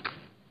returns.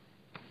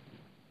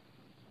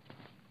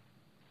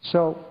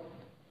 So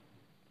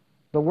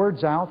the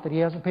word's out that he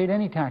hasn't paid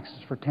any taxes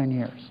for 10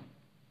 years.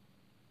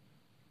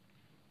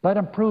 Let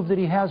him prove that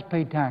he has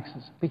paid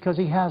taxes, because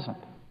he hasn't.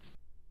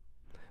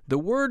 The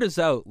word is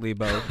out,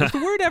 Lebo. Is the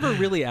word ever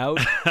really out?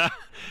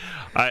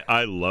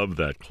 I love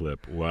that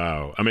clip.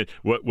 Wow. I mean,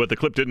 what the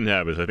clip didn't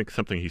have is, I think,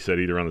 something he said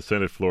either on the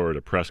Senate floor or at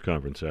a press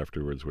conference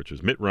afterwards, which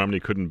is Mitt Romney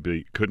couldn't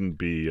be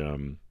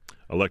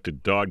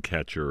elected dog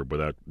catcher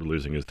without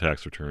releasing his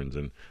tax returns.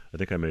 And I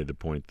think I made the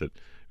point that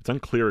it's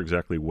unclear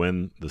exactly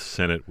when the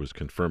Senate was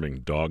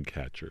confirming dog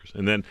catchers.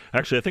 And then,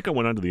 actually, I think I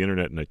went onto the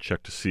internet and I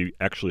checked to see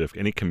actually if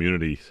any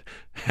communities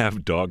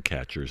have dog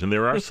catchers. And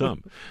there are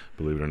some,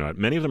 believe it or not.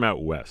 Many of them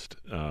out west.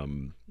 I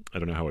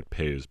don't know how it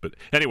pays. But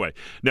anyway,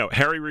 no,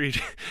 Harry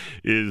Reid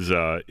is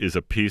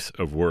a piece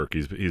of work.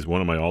 He's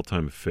one of my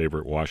all-time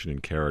favorite Washington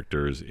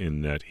characters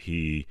in that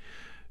he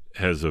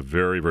has a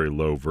very, very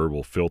low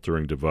verbal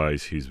filtering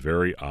device. He's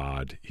very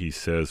odd. He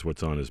says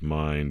what's on his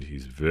mind.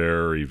 He's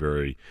very,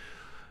 very...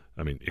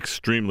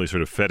 extremely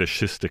sort of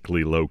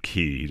fetishistically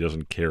low-key. He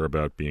doesn't care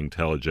about being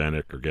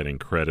telegenic or getting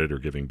credit or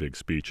giving big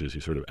speeches. He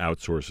sort of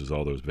outsources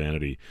all those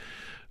vanity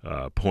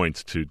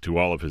points to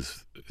all of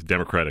his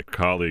Democratic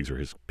colleagues or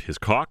his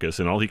caucus,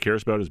 and all he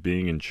cares about is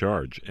being in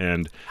charge.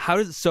 And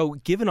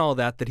given all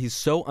that he's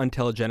so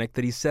untelegenic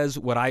that he says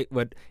what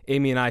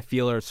Amy and I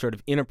feel are sort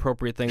of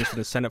inappropriate things from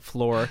the Senate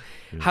floor,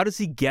 how does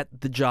he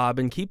get the job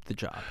and keep the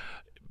job?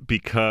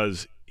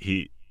 Because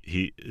he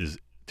is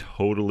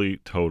totally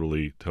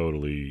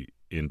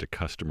into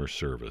customer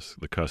service,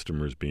 the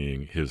customers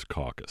being his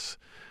caucus.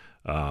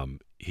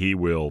 He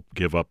will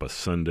give up a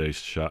Sunday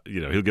shot,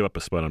 he'll give up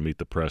a spot on Meet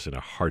the Press in a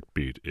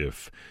heartbeat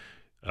if,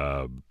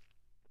 Chuck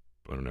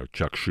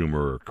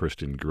Schumer or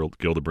Kristen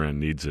Gillibrand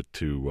needs it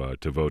to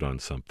vote on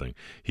something.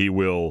 He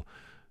will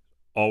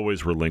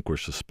always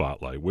relinquish the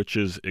spotlight, which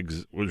is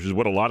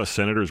what a lot of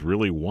senators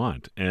really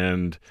want.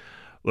 And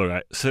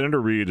look, Senator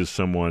Reid is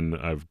someone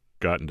I've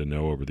gotten to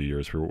know over the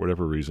years. For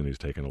whatever reason, he's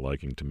taken a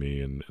liking to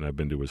me, and I've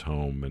been to his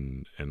home,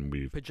 and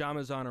we've...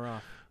 Pajamas on or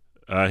off?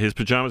 His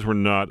pajamas were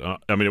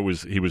not...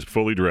 he was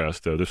fully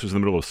dressed. This was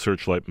in the middle of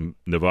Searchlight,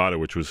 Nevada,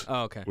 which was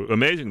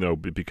amazing, though,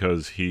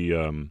 because he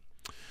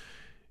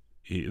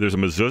there's a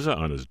mezuzah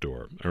on his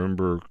door. I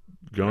remember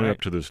going up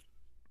to this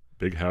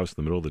big house in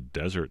the middle of the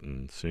desert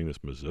and seeing this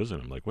mezuzah,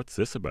 and I'm like, what's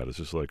this about? Is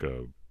this like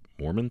a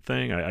Mormon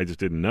thing? I just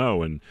didn't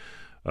know, and...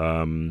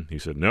 he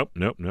said, nope.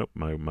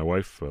 My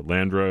wife,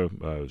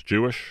 Landra, is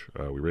Jewish.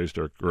 We raised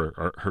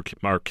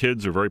our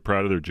kids are very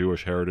proud of their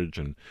Jewish heritage.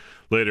 And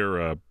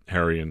later,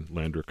 Harry and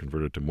Landra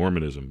converted to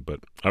Mormonism.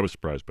 But I was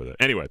surprised by that.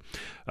 Anyway,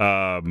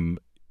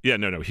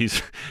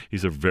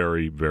 he's a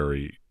very,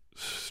 very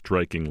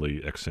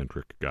strikingly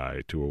eccentric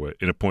guy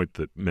in a point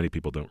that many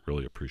people don't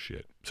really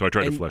appreciate. So I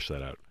tried to flesh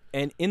that out.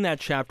 And in that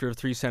chapter of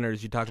Three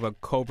Senators, you talk about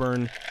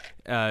Coburn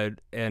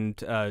and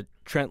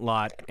Trent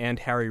Lott and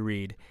Harry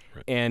Reid.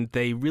 Right. And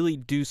they really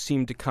do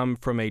seem to come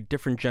from a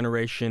different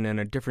generation and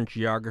a different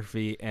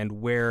geography,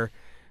 and where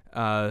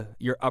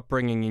your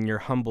upbringing and your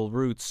humble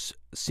roots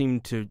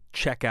seem to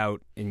check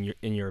out in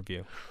your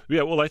view.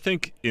 Yeah, well, I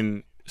think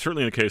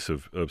certainly in the case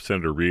of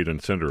Senator Reid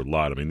and Senator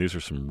Lott, these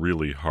are some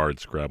really hard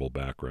scrabble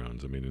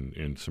backgrounds.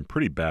 In some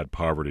pretty bad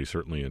poverty,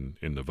 certainly in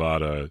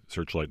Nevada,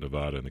 Searchlight,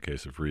 Nevada, in the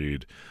case of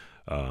Reid.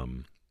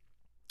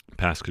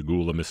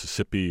 Pascagoula,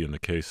 Mississippi, in the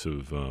case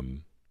of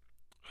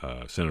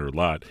Senator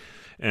Lott.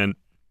 And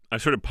I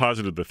sort of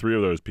posited the three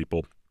of those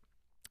people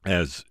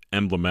as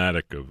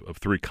emblematic of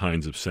three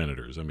kinds of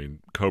senators. I mean,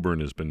 Coburn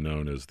has been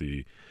known as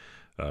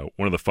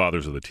one of the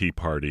fathers of the Tea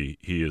Party.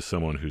 He is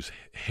someone whose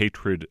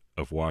hatred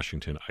of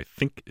Washington, I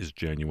think, is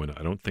genuine.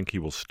 I don't think he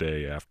will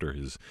stay after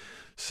his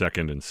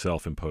second and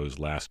self-imposed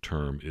last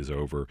term is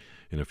over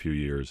in a few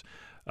years.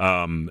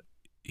 I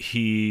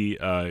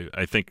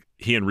think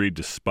he and Reid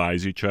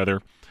despise each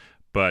other,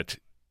 but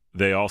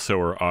they also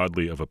are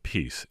oddly of a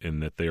piece in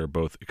that they are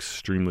both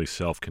extremely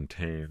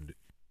self-contained,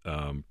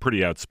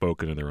 pretty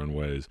outspoken in their own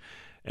ways,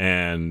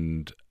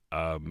 and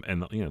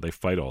they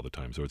fight all the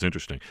time. So it's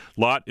interesting.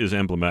 Lott is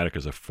emblematic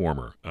as a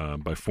former.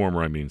 By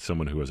former, I mean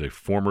someone who has a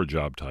former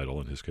job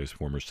title, in his case,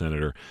 former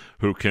senator,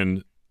 who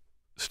can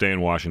stay in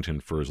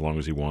Washington for as long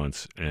as he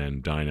wants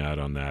and dine out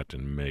on that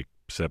and make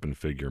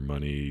seven-figure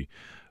money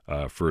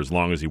for as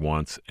long as he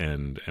wants.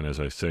 And as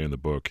I say in the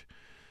book,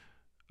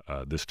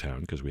 this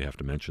town, because we have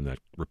to mention that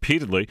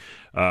repeatedly,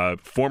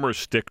 formers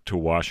stick to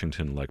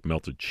Washington like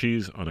melted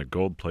cheese on a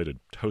gold-plated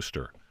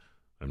toaster.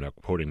 I'm not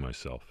quoting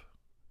myself.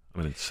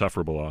 I'm an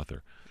insufferable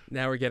author.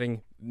 Now we're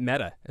getting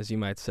meta, as you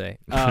might say.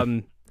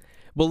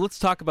 Well, let's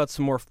talk about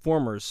some more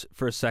formers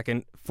for a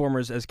second.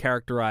 Formers as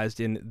characterized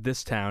in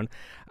this town.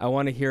 I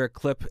want to hear a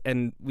clip,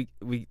 and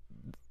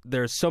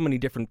there's so many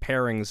different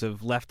pairings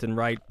of left and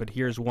right, but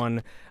here's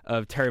one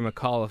of Terry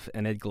McAuliffe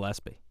and Ed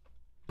Gillespie.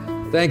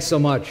 Thanks so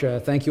much.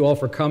 Thank you all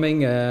for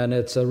coming, and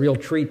it's a real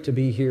treat to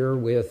be here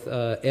with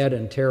Ed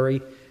and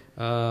Terry.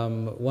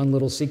 One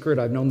little secret,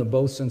 I've known them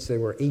both since they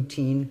were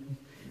 18.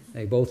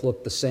 They both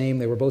looked the same.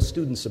 They were both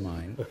students of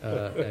mine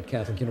at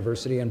Catholic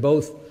University, and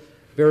both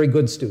very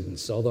good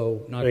students,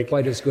 although not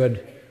quite as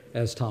good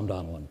as Tom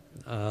Donilon,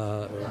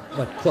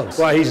 but close.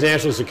 Well, he's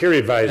National Security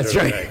Advisor. That's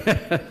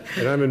right.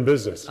 And I'm in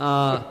business.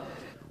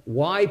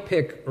 Why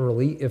pick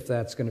early if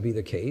that's going to be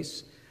the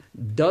case?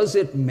 Does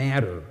it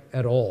matter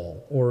at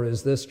all, or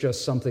is this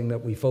just something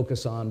that we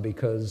focus on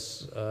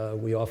because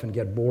we often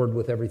get bored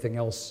with everything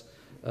else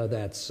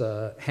that's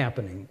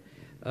happening?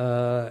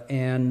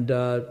 And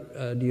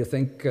do you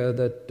think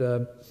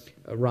that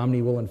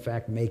Romney will, in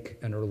fact, make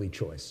an early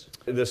choice?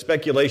 The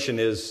speculation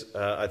is,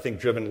 I think,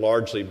 driven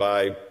largely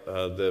by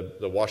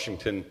the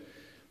Washington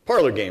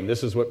parlor game.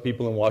 This is what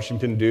people in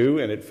Washington do,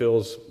 and it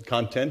fills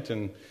content,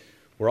 and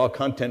we're all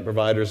content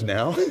providers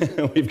now.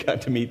 We've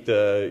got to meet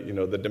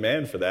the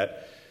demand for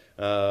that.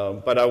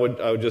 But I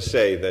would just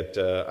say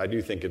that I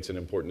do think it's an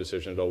important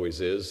decision. It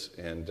always is,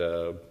 and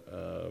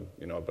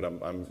but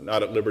I'm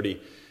not at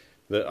liberty.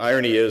 The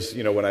irony is,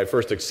 when I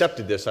first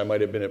accepted this, I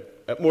might have been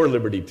at more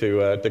liberty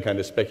to kind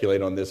of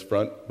speculate on this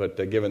front.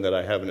 But given that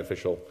I have an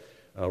official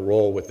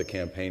role with the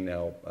campaign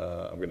now,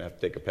 I'm going to have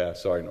to take a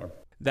pass. Sorry, Norm.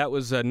 That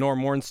was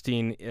Norm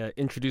Ornstein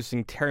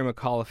introducing Terry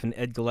McAuliffe and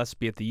Ed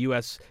Gillespie at the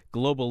U.S.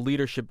 Global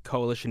Leadership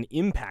Coalition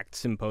Impact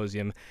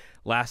Symposium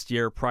last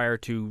year, prior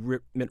to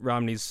Mitt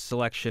Romney's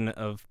selection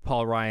of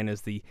Paul Ryan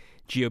as the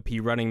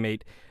GOP running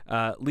mate.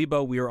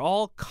 Lebo, we are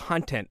all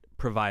content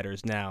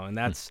providers now, and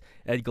that's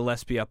Ed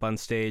Gillespie up on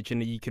stage,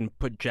 and you can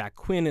put Jack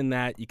Quinn in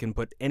that, you can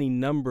put any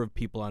number of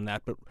people on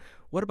that, but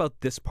what about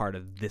this part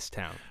of this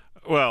town?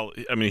 Well,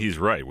 I mean, he's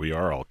right. We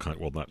are all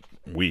not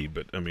we,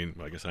 but I mean,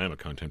 I guess I am a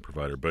content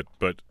provider, but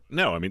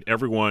no, I mean,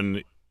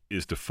 everyone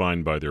is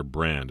defined by their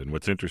brand. And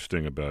what's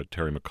interesting about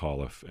Terry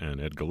McAuliffe and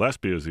Ed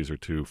Gillespie is these are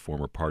two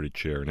former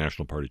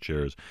national party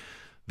chairs.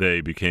 They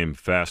became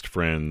fast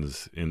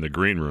friends in the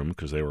green room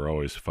because they were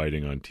always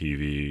fighting on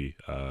TV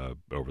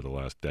over the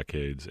last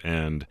decades.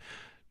 And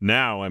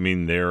now, I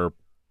mean, their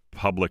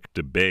public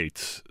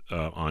debates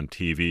on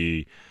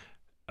TV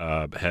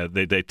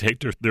they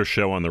take their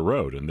show on the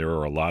road, and there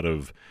are a lot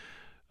of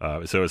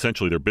so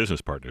essentially they're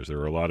business partners. There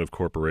are a lot of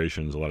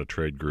corporations, a lot of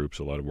trade groups,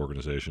 a lot of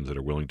organizations that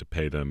are willing to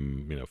pay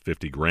them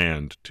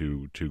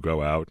 $50,000 to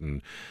go out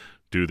and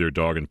do their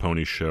dog and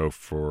pony show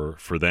for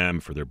them,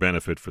 for their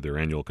benefit, for their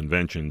annual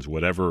conventions,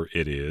 whatever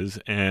it is.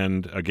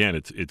 And again,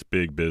 it's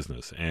big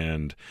business,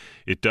 and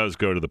it does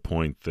go to the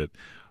point that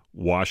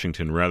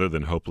Washington, rather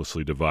than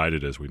hopelessly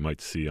divided as we might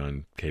see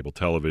on cable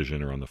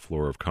television or on the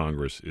floor of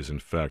Congress, is in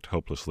fact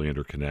hopelessly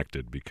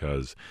interconnected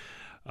because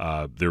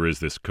there is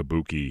this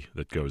kabuki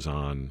that goes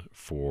on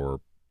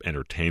for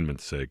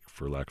entertainment's sake,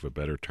 for lack of a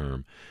better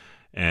term.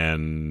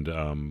 And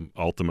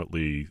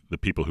ultimately, the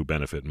people who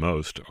benefit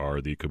most are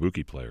the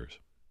kabuki players.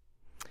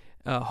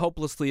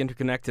 Hopelessly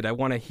interconnected. I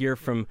want to hear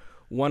from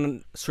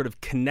one sort of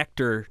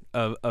connector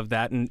of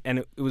that. And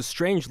it was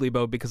strange,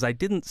 Lebo, because I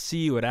didn't see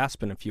you at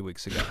Aspen a few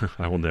weeks ago.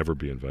 I will never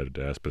be invited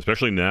to Aspen,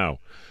 especially now.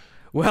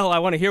 Well, I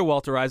want to hear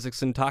Walter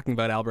Isaacson talking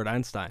about Albert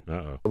Einstein.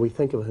 We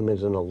think of him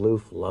as an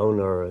aloof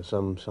loner or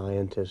some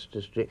scientist.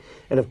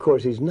 And of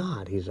course he's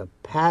not. He's a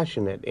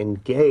passionate,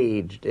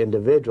 engaged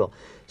individual.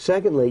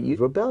 Secondly, his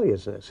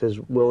rebelliousness, his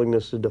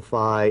willingness to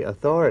defy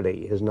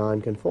authority, his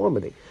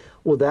nonconformity.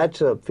 Well, that's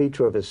a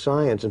feature of his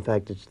science. In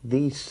fact, it's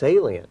the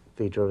salient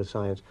feature of his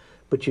science.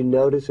 But you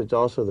notice it's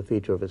also the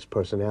feature of his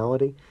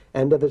personality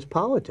and of his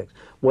politics,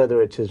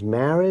 whether it's his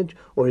marriage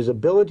or his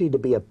ability to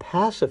be a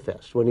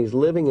pacifist. When he's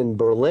living in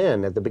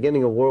Berlin at the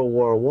beginning of World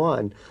War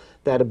I,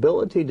 that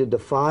ability to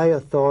defy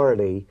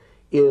authority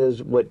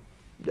is what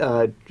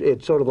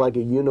it's sort of like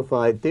a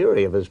unified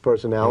theory of his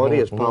personality,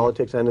 his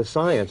politics, and his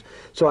science.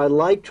 So I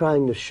like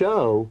trying to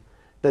show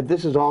that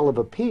this is all of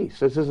a piece.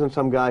 This isn't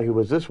some guy who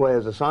was this way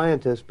as a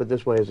scientist, but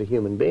this way as a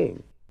human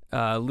being.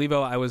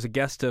 Levo, I was a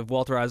guest of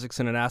Walter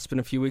Isaacson in Aspen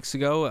a few weeks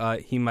ago.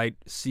 He might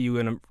see you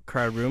in a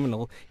crowded room,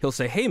 and he'll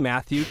say, "Hey,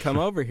 Matthew, come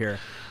over here."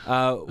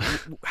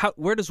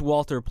 Where does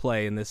Walter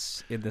play in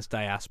this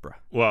diaspora?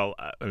 Well,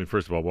 I mean,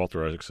 first of all,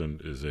 Walter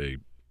Isaacson is a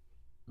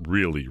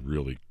really,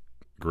 really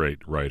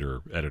great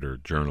writer, editor,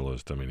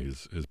 journalist. I mean,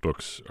 his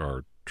books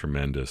are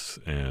tremendous,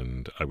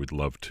 and I would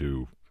love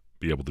to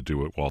be able to do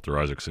what Walter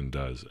Isaacson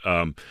does.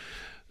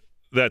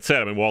 That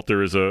said, I mean,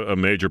 Walter is a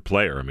major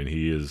player. I mean,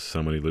 he is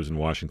someone who lives in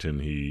Washington.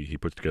 He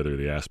puts together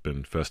the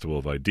Aspen Festival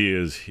of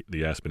Ideas.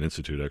 The Aspen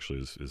Institute actually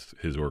is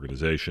his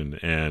organization.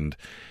 And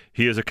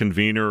he is a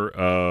convener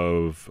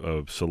of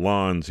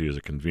salons. He is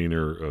a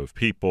convener of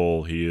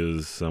people. He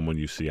is someone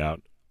you see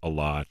out a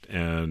lot.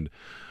 And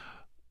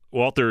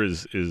Walter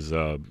is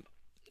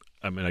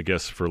I mean, I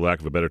guess for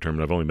lack of a better term,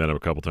 and I've only met him a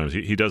couple times,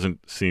 he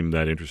doesn't seem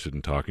that interested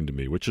in talking to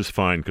me, which is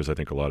fine because I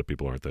think a lot of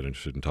people aren't that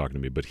interested in talking to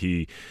me. But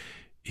he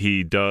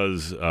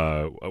does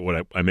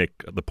what I make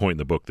the point in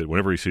the book that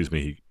whenever he sees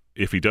me,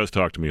 if he does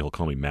talk to me, he'll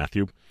call me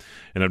Matthew.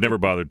 And I've never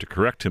bothered to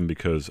correct him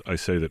because I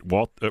say that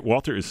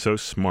Walter is so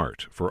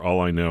smart. For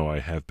all I know, I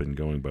have been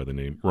going by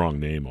the wrong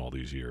name all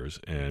these years,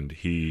 and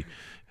he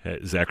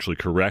is actually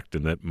correct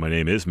in that my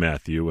name is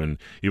Matthew. And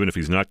even if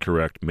he's not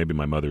correct, maybe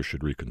my mother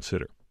should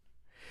reconsider.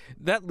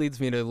 That leads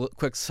me to a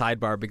quick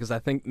sidebar, because I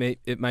think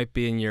it might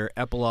be in your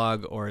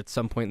epilogue or at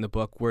some point in the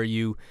book where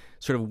you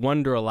sort of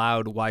wonder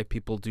aloud why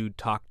people do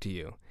talk to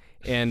you.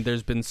 And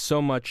there's been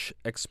so much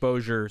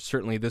exposure,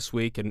 certainly this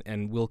week,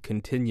 and will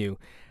continue.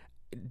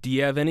 Do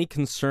you have any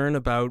concern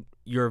about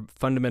your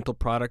fundamental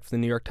product for the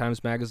New York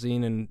Times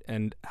Magazine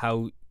and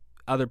how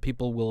other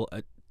people will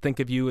think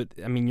of you?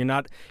 I mean, you're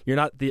not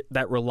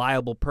that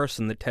reliable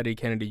person that Teddy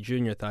Kennedy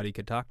Jr. thought he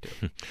could talk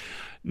to.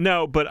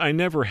 No, but I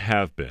never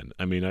have been.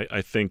 I mean,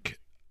 I think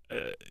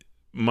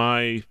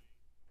my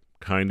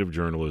kind of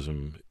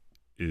journalism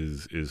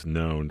is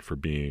known for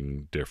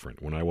being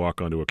different. When I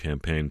walk onto a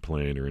campaign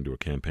plane or into a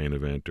campaign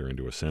event or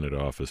into a Senate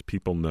office,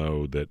 people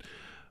know that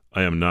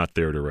I am not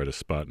there to write a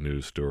spot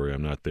news story.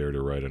 I'm not there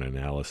to write an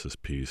analysis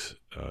piece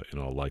in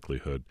all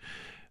likelihood.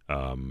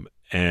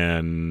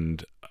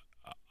 And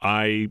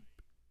I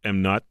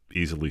am not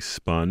easily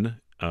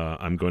spun.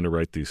 I'm going to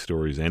write these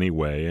stories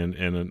anyway,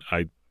 and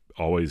I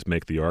always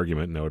make the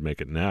argument, and I would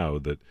make it now,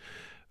 that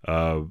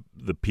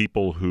the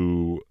people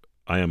who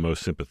I am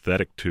most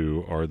sympathetic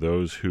to are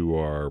those who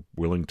are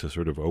willing to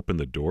sort of open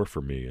the door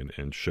for me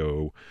and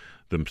show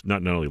them,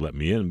 not only let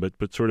me in,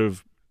 but sort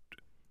of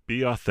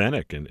be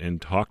authentic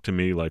and talk to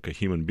me like a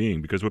human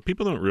being. Because what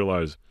people don't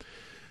realize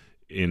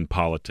in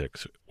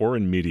politics, or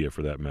in media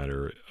for that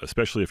matter,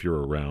 especially if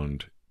you're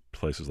around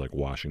places like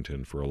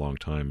Washington for a long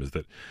time, is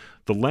that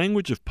the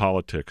language of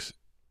politics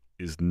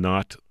is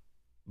not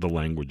the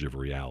language of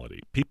reality.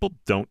 People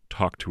don't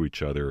talk to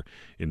each other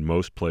in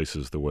most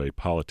places the way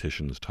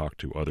politicians talk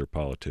to other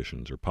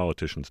politicians, or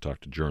politicians talk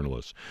to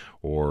journalists,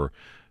 or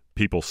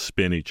people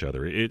spin each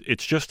other.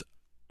 It's just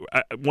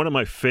one of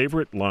my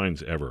favorite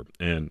lines ever,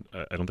 and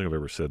I don't think I've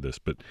ever said this,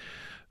 but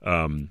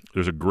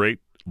there's a great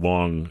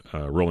long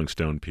Rolling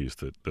Stone piece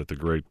that the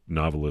great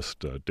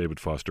novelist David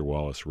Foster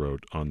Wallace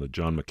wrote on the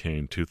John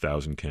McCain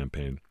 2000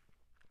 campaign.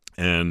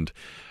 And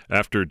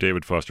after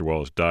David Foster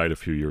Wallace died a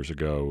few years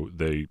ago,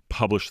 they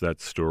published that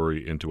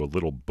story into a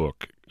little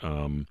book,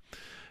 and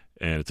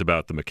it's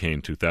about the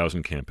McCain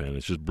 2000 campaign.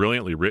 It's just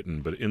brilliantly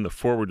written, but in the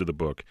foreword to the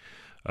book,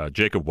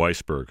 Jacob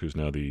Weisberg, who's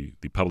now the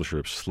publisher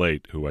of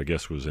Slate, who I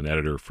guess was an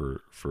editor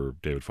for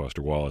David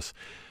Foster Wallace,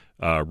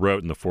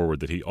 wrote in the foreword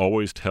that he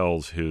always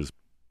tells his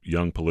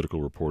young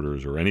political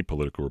reporters, or any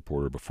political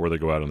reporter, before they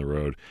go out on the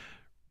road,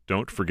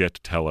 don't forget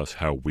to tell us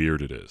how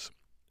weird it is.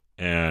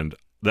 And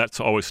that's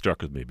always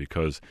stuck with me,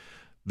 because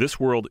this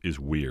world is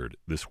weird.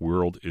 This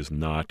world is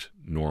not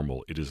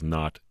normal. It is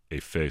not a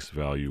face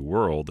value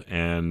world.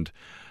 And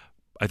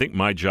I think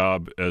my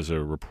job as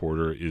a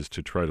reporter is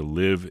to try to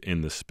live in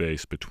the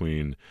space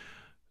between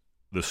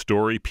the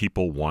story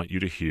people want you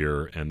to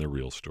hear and the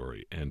real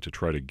story, and to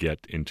try to get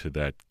into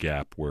that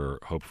gap where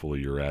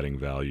hopefully you're adding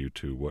value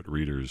to what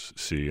readers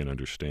see and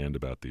understand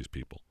about these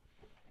people.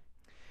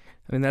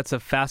 I mean, that's a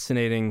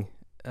fascinating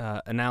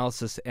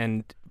analysis,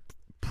 and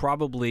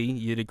probably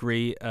you'd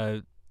agree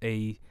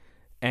a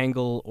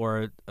angle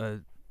or a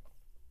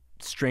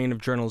strain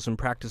of journalism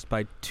practiced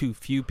by too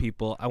few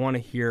people. I want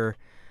to hear,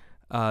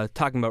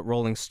 talking about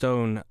Rolling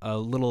Stone, a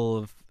little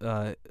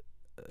of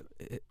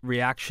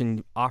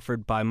reaction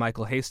offered by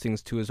Michael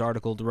Hastings to his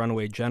article, The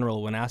Runaway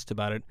General, when asked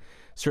about it.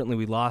 Certainly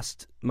we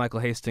lost Michael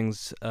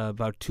Hastings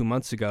about 2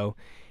 months ago,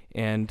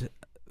 and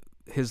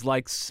his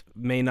likes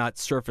may not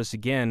surface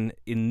again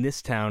in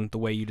this town the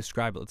way you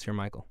describe it. Let's hear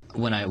Michael.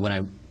 When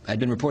I'd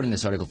been reporting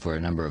this article for a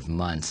number of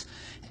months,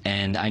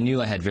 and I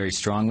knew I had very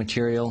strong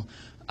material,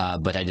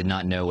 but I did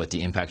not know what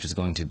the impact was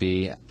going to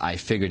be. I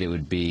figured it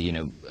would be,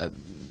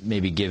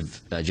 maybe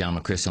give John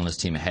McChrystal and his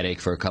team a headache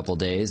for a couple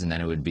days, and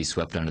then it would be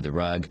swept under the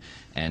rug,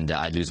 and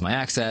I'd lose my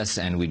access,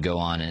 and we'd go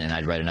on, and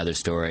I'd write another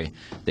story.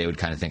 They would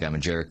kind of think I'm a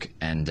jerk,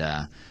 and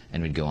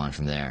we'd go on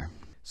from there.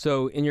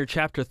 So in your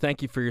chapter,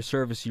 Thank You for Your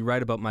Service, you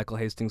write about Michael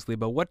Hastings,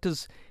 Lebo. What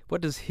does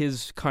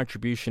his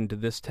contribution to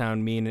this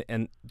town mean,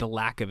 and the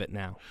lack of it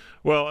now?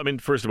 Well, I mean,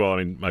 first of all,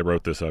 I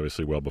wrote this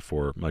obviously well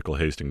before Michael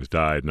Hastings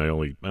died, and I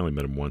only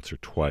met him once or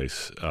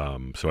twice,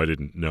 so I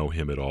didn't know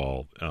him at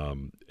all,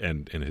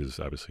 and his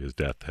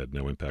death had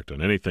no impact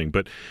on anything.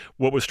 But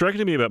what was striking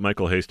to me about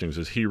Michael Hastings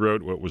is he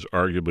wrote what was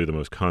arguably the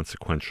most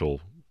consequential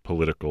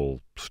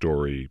political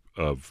story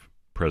of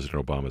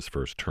President Obama's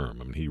first term.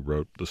 I mean, he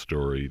wrote the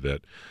story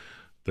that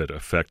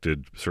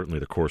affected certainly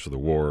the course of the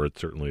war.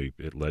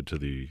 It led to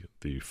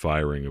the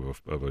firing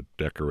of a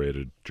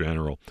decorated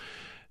general,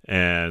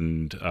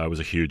 and it was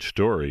a huge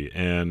story.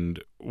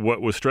 And what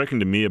was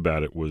striking to me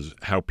about it was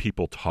how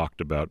people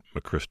talked about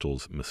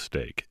McChrystal's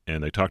mistake,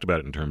 and they talked about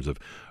it in terms of,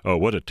 oh,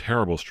 what a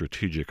terrible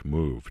strategic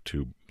move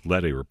to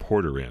let a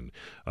reporter in.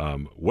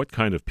 What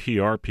kind of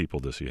PR people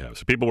does he have?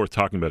 So people were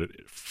talking about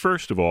it,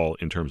 first of all,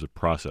 in terms of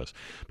process.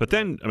 But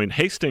then, I mean,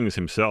 Hastings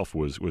himself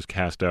was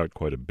cast out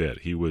quite a bit.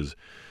 He was...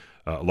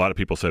 a lot of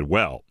people said,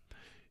 well,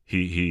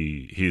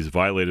 he's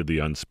violated the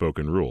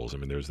unspoken rules. I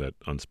mean, there's that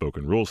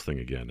unspoken rules thing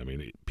again. I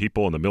mean,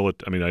 people in the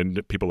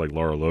military, people like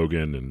Lara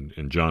Logan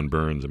and John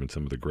Burns,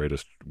 some of the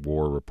greatest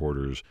war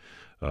reporters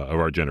of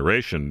our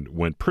generation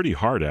went pretty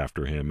hard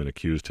after him and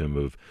accused him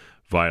of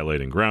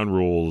violating ground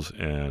rules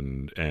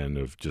and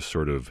of just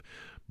sort of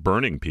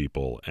burning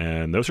people.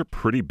 And those are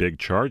pretty big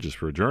charges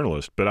for a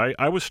journalist. But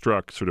I was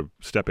struck, sort of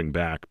stepping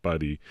back, by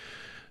the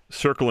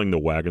circling the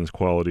wagons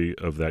quality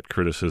of that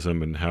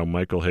criticism, and how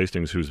Michael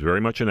Hastings, who's very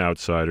much an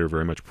outsider,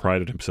 very much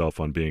prided himself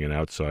on being an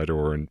outsider,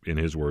 or in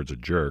his words, a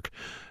jerk,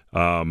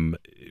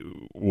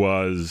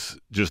 was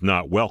just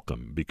not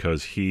welcome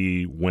because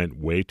he went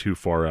way too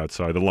far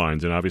outside the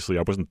lines. And obviously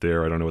I wasn't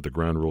there. I don't know what the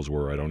ground rules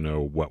were. I don't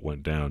know what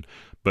went down.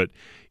 But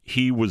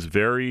he was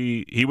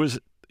the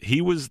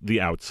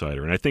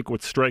outsider. And I think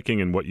what's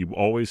striking and what you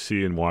always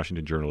see in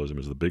Washington journalism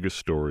is the biggest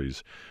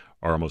stories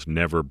are almost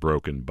never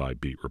broken by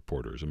beat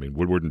reporters. I mean,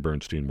 Woodward and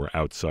Bernstein were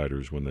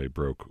outsiders when they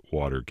broke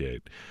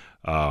Watergate.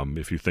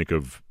 If you think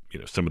of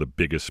some of the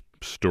biggest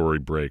story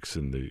breaks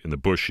in the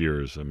Bush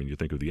years, I mean, you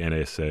think of the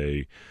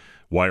NSA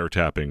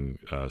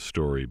wiretapping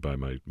story by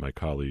my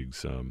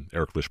colleagues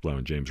Eric Lischblau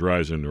and James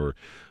Risen, or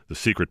the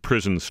secret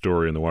prison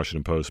story in the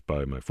Washington Post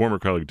by my former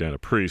colleague Dana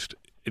Priest.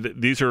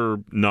 These are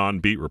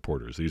non-beat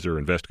reporters. These are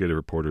investigative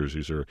reporters.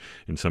 These are,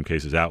 in some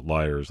cases,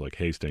 outliers like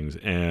Hastings.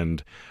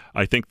 And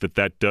I think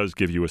that does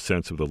give you a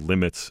sense of the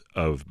limits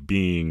of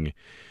being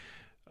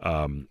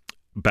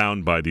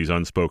bound by these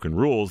unspoken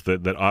rules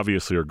that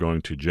obviously are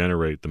going to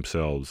generate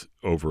themselves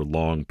over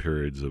long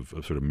periods of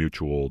sort of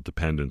mutual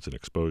dependence and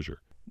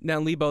exposure.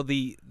 Now, Lebo,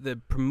 the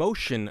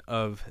promotion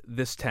of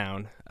this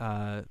town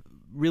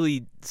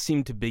really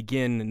seemed to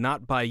begin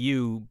not by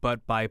you,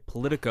 but by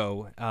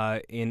Politico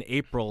in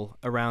April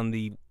around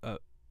the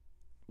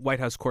White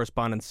House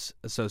Correspondents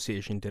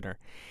Association dinner.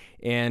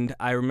 And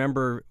I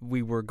remember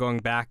we were going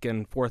back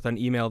and forth on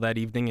email that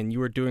evening, and you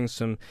were doing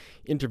some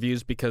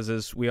interviews because,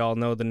 as we all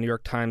know, the New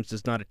York Times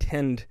does not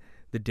attend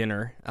the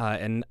dinner,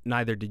 and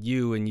neither did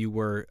you, and you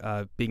were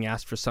being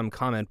asked for some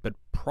comment. But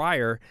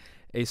prior,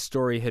 a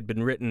story had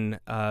been written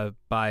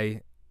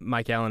by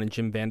Mike Allen and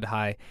Jim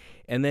Vandehei.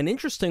 And then,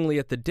 interestingly,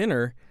 at the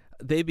dinner,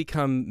 they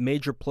become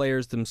major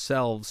players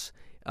themselves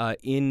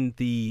in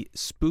the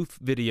spoof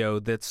video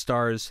that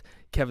stars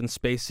Kevin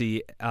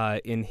Spacey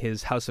in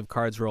his House of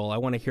Cards role. I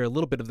want to hear a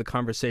little bit of the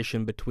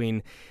conversation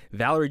between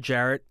Valerie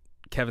Jarrett,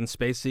 Kevin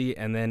Spacey,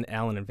 and then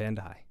Allen and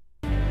Vandehei.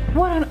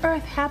 What on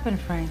earth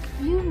happened, Frank?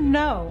 You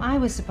know I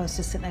was supposed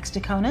to sit next to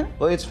Conan.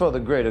 Well, it's for the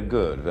greater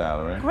good,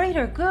 Valerie.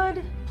 Greater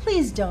good?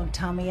 Please don't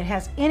tell me it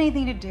has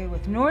anything to do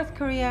with North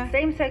Korea,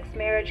 same-sex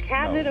marriage,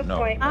 cabinet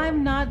appointment.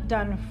 I'm not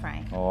done,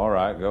 Frank. Oh, all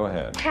right, go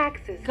ahead.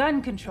 Taxes,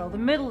 gun control, the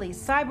Middle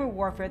East, cyber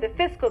warfare, the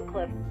fiscal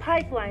cliff,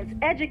 pipelines,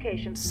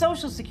 education,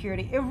 Social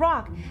Security,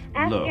 Iraq,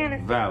 Afghanistan.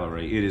 Look,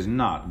 Valerie, it is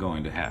not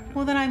going to happen.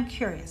 Well, then I'm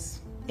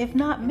curious. If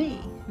not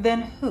me,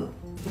 then who?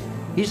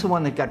 He's the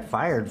one that got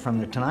fired from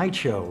The Tonight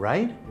Show,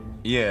 right?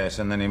 Yes,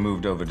 and then he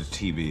moved over to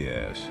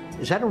TBS.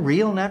 Is that a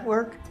real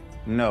network?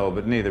 No,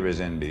 but neither is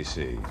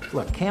NBC.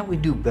 Look, can't we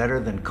do better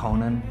than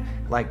Conan?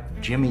 Like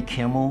Jimmy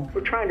Kimmel?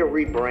 We're trying to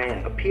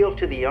rebrand, appeal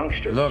to the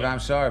youngsters. Look, I'm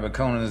sorry, but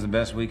Conan is the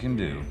best we can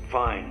do.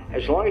 Fine,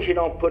 as long as you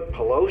don't put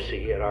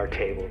Pelosi at our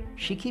table.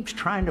 She keeps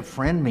trying to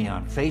friend me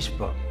on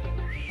Facebook.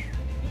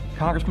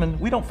 Congressman,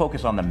 we don't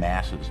focus on the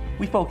masses.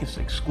 We focus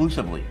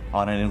exclusively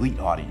on an elite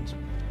audience.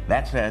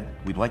 That said,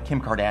 we'd like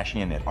Kim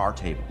Kardashian at our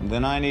table.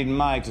 Then I need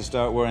Mike to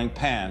start wearing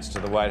pants to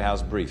the White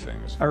House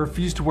briefings. I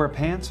refuse to wear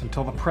pants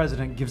until the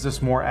president gives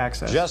us more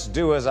access. Just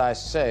do as I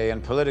say,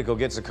 and Politico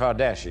gets a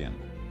Kardashian.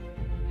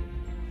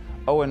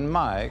 Oh, and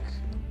Mike,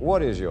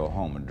 what is your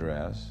home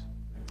address?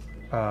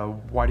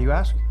 Why do you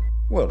ask?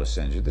 Well, to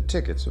send you the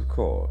tickets, of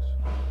course.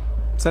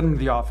 Send them to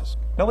the office.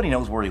 Nobody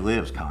knows where he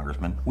lives,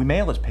 Congressman. We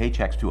mail his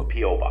paychecks to a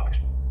P.O. box.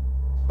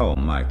 Oh,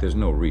 Mike, there's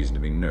no reason to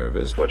be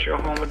nervous. What's your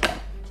home address?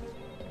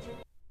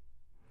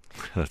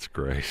 That's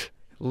great.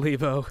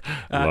 Lebo.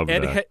 Love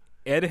that.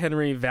 Ed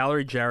Henry,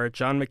 Valerie Jarrett,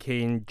 John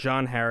McCain,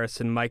 John Harris,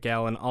 and Mike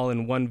Allen all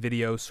in one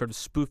video sort of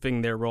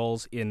spoofing their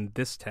roles in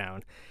This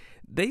Town.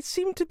 They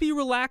seem to be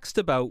relaxed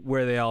about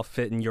where they all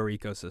fit in your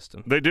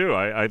ecosystem. They do.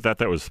 I thought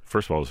that was,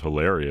 first of all, was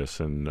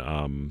hilarious. And,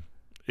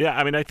 yeah,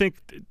 I mean, I think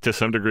to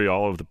some degree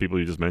all of the people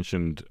you just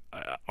mentioned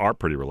are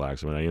pretty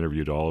relaxed. I mean, I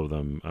interviewed all of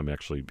them.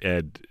 Actually,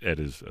 Ed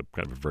is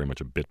kind of very much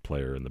a bit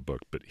player in the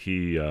book. But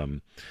he,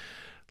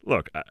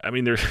 look, I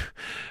mean, there's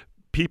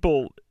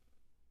people,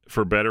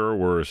 for better or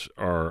worse,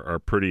 are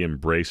pretty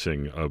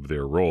embracing of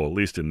their role, at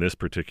least in this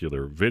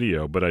particular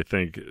video. But I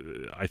think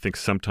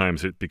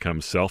sometimes it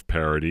becomes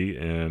self-parody,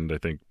 and I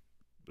think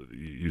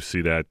you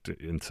see that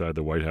inside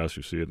the White House.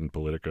 You see it in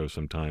Politico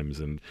sometimes.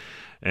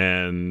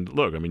 And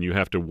look, I mean, you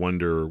have to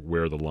wonder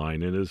where the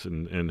line is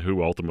and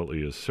who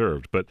ultimately is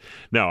served. But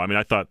no, I mean,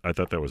 I thought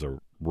that was a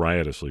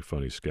riotously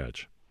funny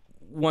sketch.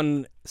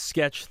 One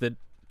sketch that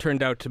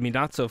turned out to be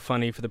not so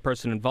funny for the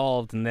person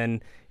involved, and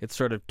then it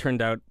sort of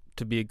turned out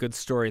to be a good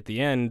story at the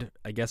end,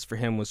 I guess for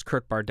him, was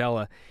Kurt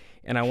Bardella.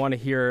 And I want to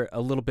hear a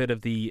little bit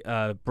of the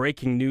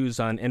breaking news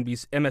on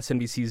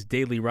MSNBC's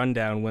Daily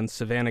Rundown when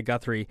Savannah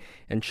Guthrie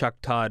and Chuck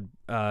Todd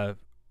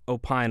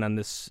opine on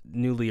this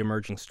newly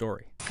emerging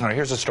story. All right,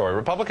 here's the story.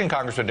 Republican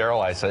Congressman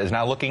Darrell Issa is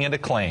now looking into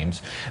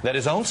claims that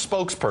his own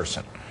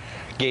spokesperson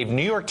gave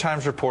New York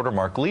Times reporter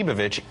Mark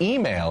Leibovich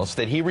emails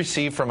that he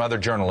received from other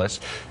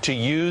journalists to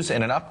use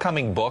in an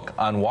upcoming book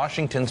on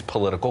Washington's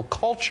political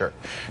culture.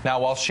 Now,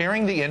 while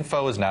sharing the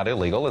info is not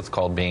illegal, it's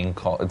being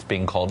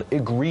called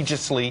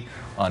egregiously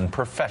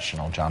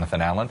unprofessional.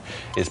 Jonathan Allen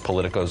is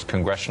Politico's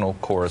congressional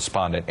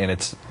correspondent, and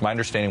it's my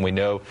understanding we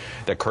know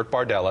that Kurt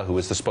Bardella, who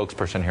is the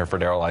spokesperson here for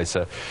Darrell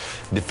Issa,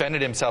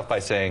 defended himself by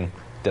saying,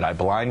 "Did I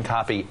blind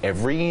copy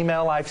every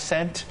email I've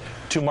sent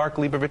to Mark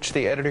Leibovich,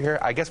 the editor here?"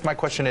 I guess my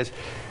question is,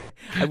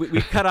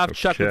 we cut off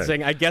Chuck with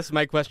saying, I guess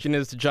my question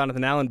is to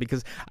Jonathan Allen,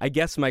 because I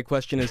guess my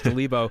question is to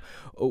Lebo.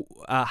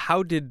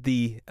 How did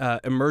the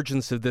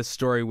emergence of this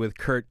story with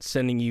Kurt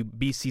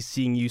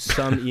BCCing you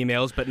some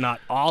emails, but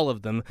not all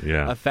of them,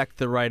 affect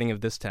the writing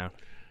of This Town?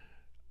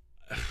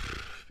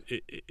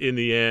 In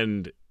the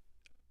end,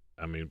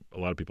 I mean, a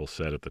lot of people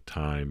said at the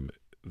time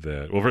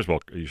that, well, first of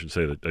all, you should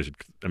say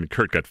that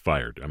Kurt got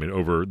fired. I mean,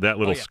 over that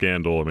little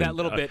scandal. I mean, that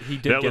little bit he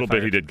did. That little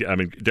bit he did. I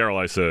mean, Darrell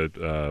Issa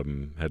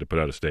had to put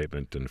out a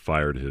statement and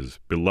fired his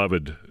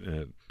beloved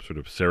sort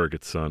of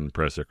surrogate son,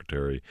 press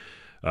secretary,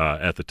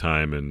 at the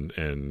time,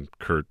 and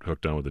Kurt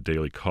hooked on with the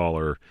Daily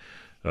Caller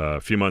a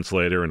few months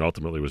later, and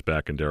ultimately was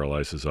back in Darrell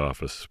Issa's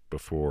office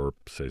before,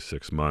 say,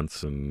 6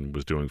 months, and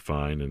was doing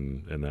fine,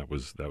 and that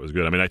was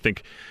good. I mean, I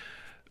think,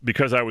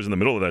 because I was in the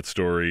middle of that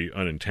story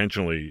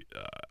unintentionally,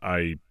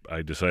 I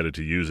decided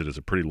to use it as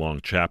a pretty long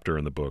chapter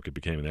in the book. It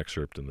became an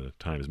excerpt in the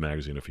Times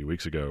Magazine a few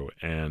weeks ago,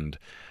 and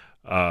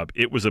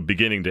it was a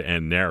beginning to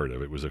end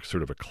narrative. It was a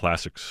sort of a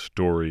classic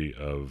story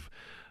of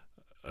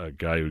a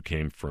guy who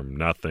came from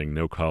nothing,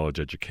 no college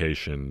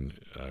education,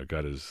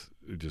 the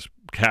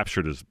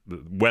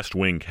West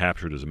Wing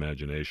captured his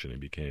imagination. He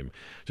became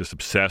just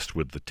obsessed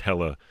with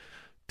the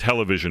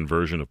television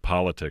version of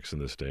politics in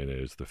this day and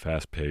age, the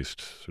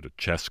fast-paced sort of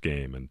chess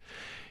game. And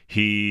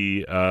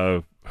he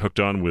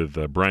hooked on with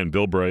Brian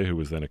Bilbray, who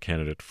was then a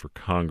candidate for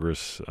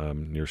Congress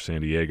near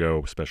San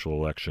Diego, special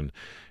election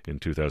in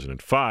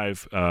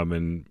 2005.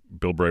 And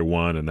Bilbray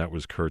won, and that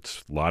was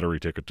Kurt's lottery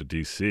ticket to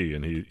D.C.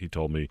 And he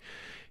told me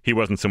he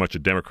wasn't so much a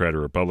Democrat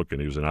or Republican,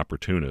 he was an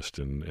opportunist,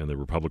 and the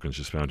Republicans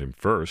just found him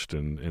first.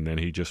 And then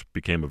he just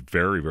became a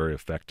very, very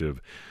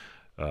effective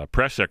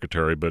press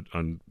secretary, but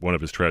one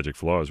of his tragic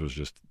flaws was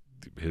just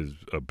his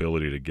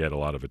ability to get a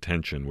lot of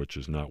attention, which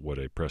is not what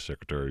a press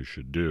secretary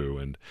should do.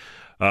 And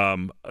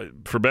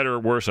for better or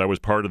worse, I was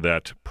part of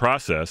that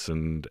process,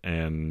 and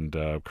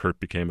Kurt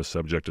became a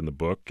subject in the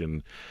book,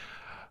 and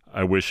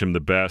I wish him the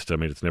best. I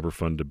mean, it's never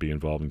fun to be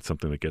involved in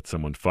something that gets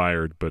someone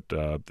fired, but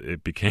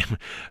it became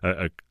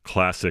a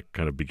classic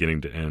kind of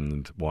beginning to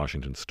end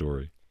Washington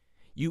story.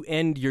 You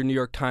end your New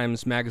York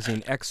Times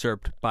Magazine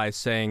excerpt by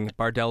saying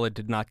Bardella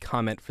did not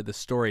comment for the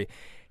story.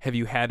 Have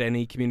you had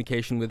any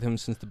communication with him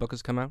since the book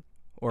has come out,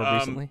 or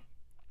recently?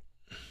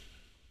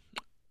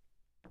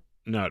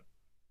 Not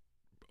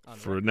on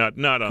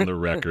the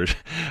record.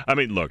 I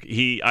mean, look,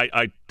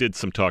 I did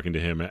some talking to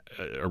him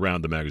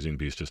around the magazine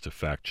piece just to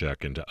fact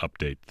check and to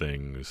update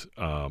things,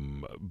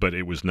 but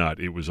it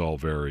was all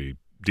very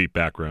deep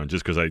background,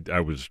 just because I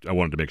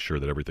wanted to make sure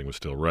that everything was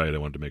still right. I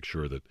wanted to make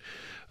sure that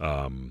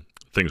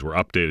things were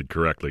updated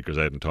correctly, because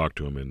I hadn't talked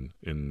to him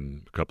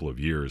in a couple of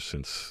years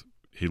since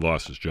he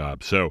lost his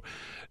job. So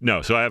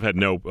I have had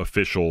no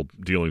official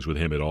dealings with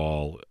him at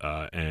all.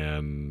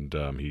 And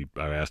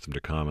I asked him to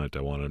comment.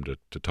 I wanted him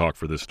to talk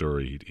for this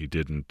story. He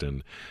didn't,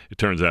 and it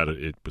turns out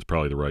it was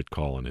probably the right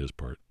call on his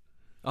part.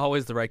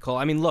 Always the right call.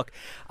 I mean, look,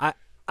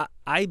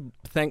 I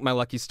thank my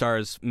lucky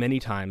stars many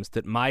times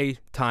that my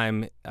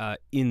time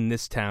in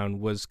this town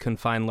was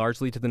confined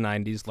largely to the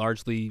 90s,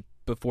 largely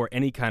before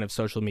any kind of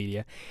social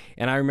media.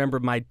 And I remember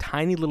my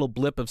tiny little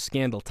blip of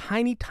scandal,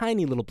 tiny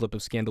little blip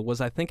of scandal,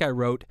 was I think I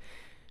wrote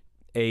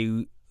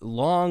a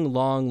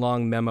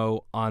long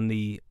memo on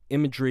the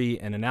imagery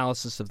and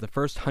analysis of the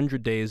first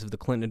 100 days of the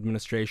Clinton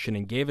administration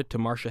and gave it to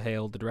Marcia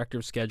Hale, the director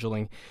of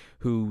scheduling,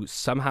 who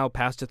somehow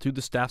passed it through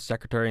the staff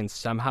secretary, and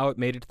somehow it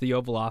made it to the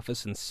Oval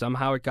Office, and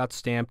somehow it got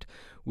stamped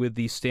with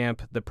the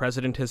stamp "The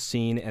President has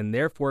seen," and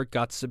therefore it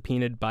got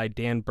subpoenaed by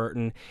Dan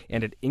Burton,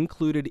 and it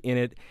included in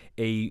it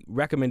a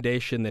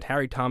recommendation that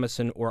Harry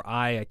Thomason or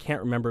I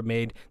can't remember,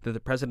 made that the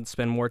president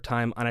spend more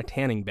time on a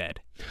tanning bed.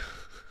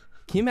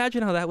 Can you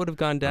imagine how that would have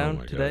gone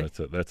down today?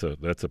 God,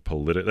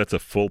 that's a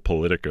full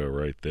Politico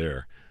right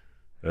there.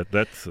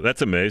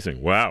 That's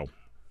amazing. Wow.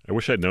 I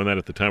wish I'd known that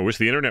at the time. I wish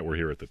the internet were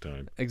here at the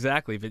time.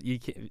 Exactly, but you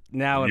can't,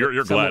 now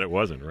you're glad it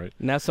wasn't, right?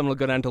 Now someone will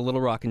go down to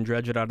Little Rock and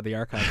dredge it out of the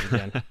archives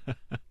again.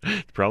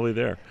 It's probably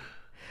there.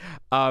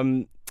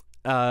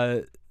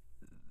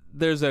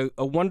 There's a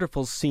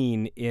wonderful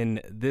scene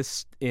in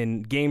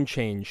Game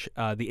Change,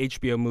 the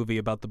HBO movie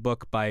about the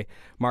book by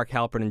Mark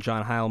Halperin and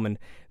John Heilman,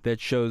 that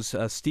shows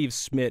Steve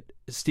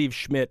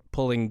Schmidt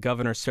pulling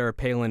Governor Sarah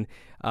Palin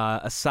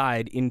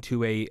aside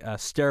into a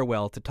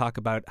stairwell to talk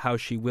about how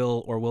she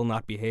will or will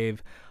not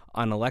behave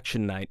on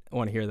election night. I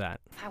want to hear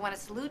that. I want to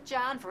salute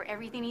John for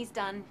everything he's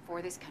done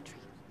for this country.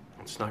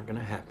 It's not going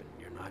to happen.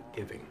 You're not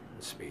giving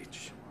a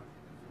speech.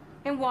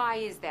 And why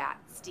is that,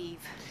 Steve?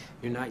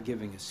 You're not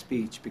giving a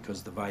speech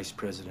because the vice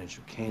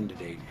presidential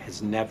candidate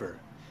has never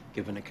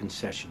given a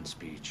concession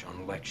speech on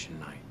election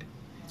night.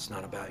 It's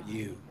not about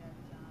you.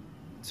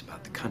 It's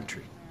about the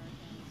country.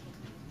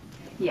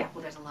 Yeah,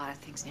 well, there's a lot of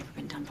things never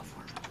been done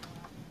before.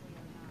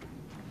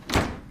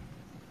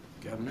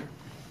 Governor,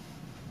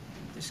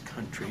 this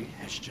country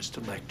has just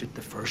elected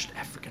the first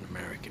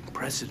African-American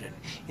president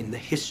in the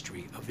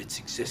history of its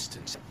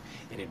existence.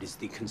 And it is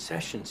the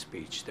concession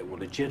speech that will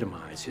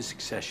legitimize his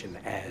succession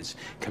as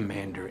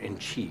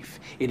commander-in-chief.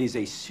 It is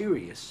a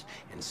serious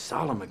and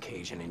solemn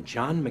occasion, and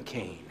John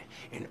McCain,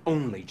 and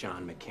only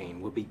John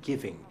McCain, will be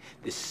giving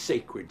this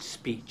sacred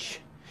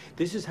speech.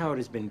 This is how it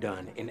has been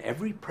done in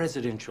every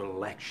presidential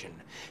election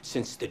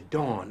since the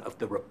dawn of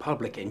the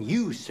Republic, and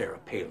you, Sarah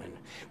Palin,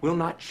 will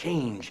not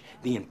change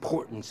the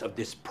importance of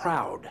this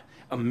proud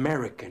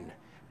American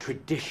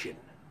tradition.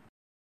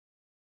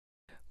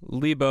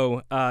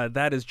 Lebo,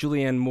 that is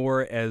Julianne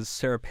Moore as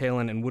Sarah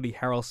Palin and Woody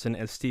Harrelson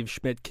as Steve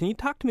Schmidt. Can you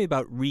talk to me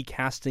about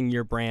recasting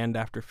your brand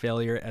after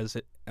failure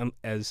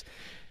as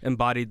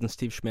embodied in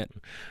Steve Schmidt?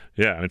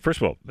 Yeah, I mean,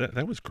 first of all,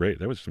 that was great.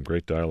 That was some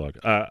great dialogue.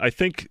 I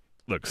think,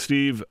 look,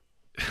 Steve,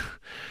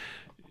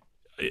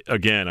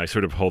 again, I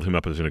sort of hold him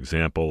up as an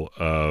example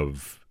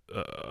of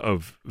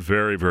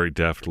very, very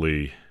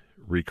deftly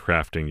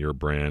recrafting your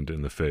brand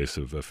in the face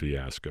of a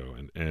fiasco.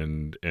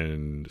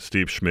 And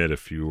Steve Schmidt,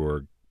 if you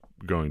were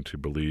going to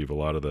believe a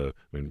lot of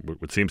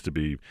what seems to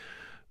be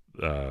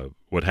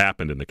what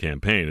happened in the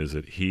campaign, is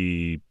that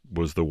he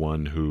was the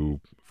one who,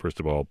 first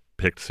of all,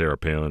 picked Sarah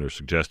Palin, or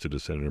suggested to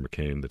Senator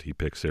McCain that he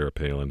pick Sarah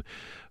Palin.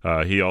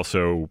 He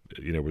also,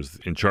 was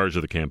in charge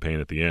of the campaign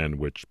at the end,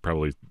 which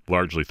probably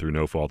largely through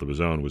no fault of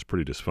his own was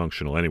pretty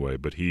dysfunctional anyway.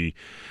 But he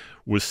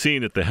was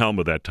seen at the helm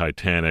of that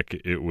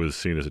Titanic. It was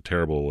seen as a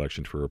terrible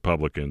election for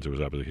Republicans. It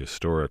was obviously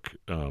historic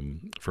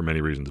for many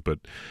reasons, but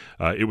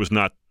it was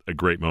not a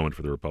great moment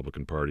for the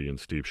Republican Party, and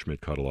Steve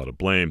Schmidt caught a lot of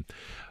blame.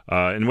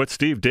 And what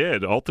Steve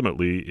did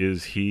ultimately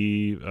is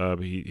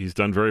he's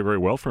done very, very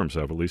well for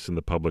himself, at least in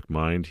the public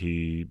mind.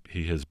 He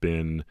has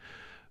been,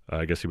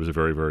 I guess, he was a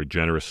very, very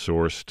generous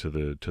source to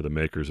the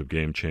makers of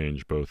Game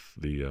Change, both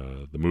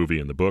the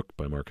movie and the book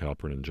by Mark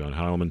Halperin and John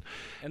Heilman.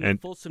 And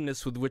the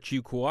fulsomeness with which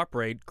you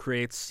cooperate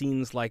creates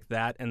scenes like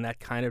that and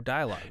that kind of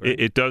dialogue. Right?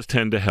 It does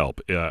tend to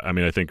help.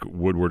 I think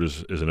Woodward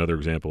is another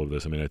example of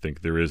this. I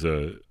think there is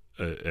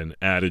an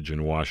adage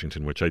in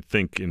Washington, which I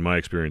think, in my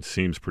experience,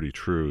 seems pretty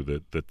true,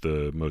 that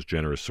the most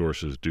generous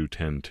sources do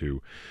tend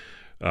to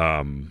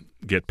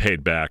get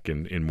paid back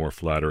in more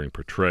flattering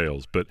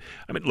portrayals. But,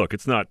 look,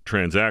 it's not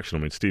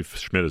transactional. Steve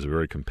Schmidt is a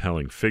very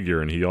compelling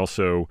figure, and he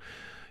also,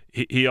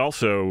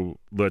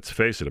 let's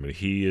face it,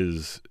 he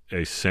is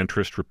a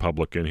centrist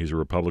Republican. He's a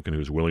Republican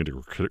who's willing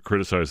to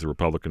criticize the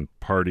Republican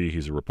Party.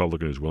 He's a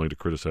Republican who's willing to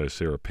criticize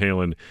Sarah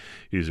Palin.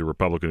 He's a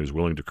Republican who's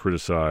willing to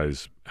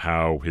criticize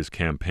how his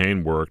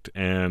campaign worked.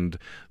 And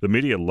the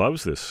media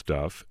loves this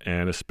stuff,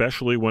 and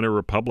especially when a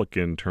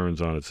Republican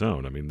turns on its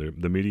own.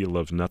 The media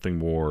loves nothing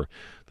more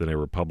than a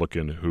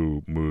Republican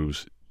who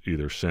moves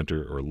either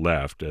center or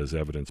left, as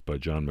evidenced by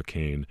John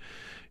McCain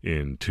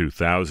in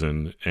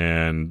 2000.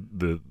 And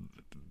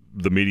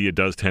the media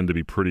does tend to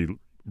be pretty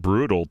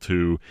brutal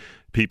to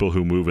people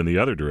who move in the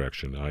other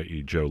direction,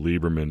 i.e. Joe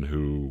Lieberman,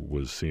 who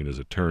was seen as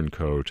a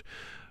turncoat.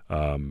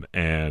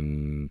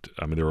 And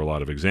there are a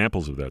lot of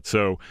examples of that.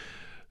 So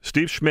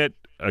Steve Schmidt,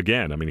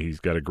 again, he's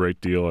got a great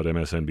deal at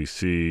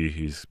MSNBC.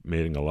 He's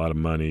making a lot of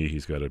money.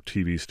 He's got a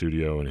TV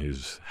studio in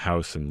his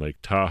house in Lake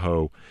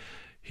Tahoe.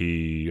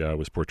 He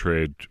was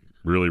portrayed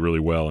really, really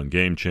well in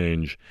Game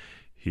Change.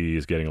 He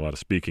is getting a lot of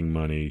speaking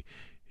money.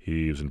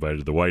 He was invited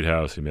to the White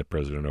House. He met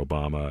President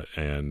Obama,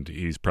 and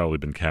he's probably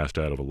been cast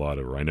out of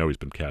I know he's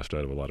been cast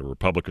out of a lot of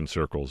Republican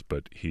circles,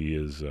 but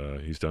he's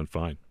done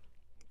fine.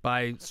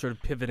 By sort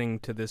of pivoting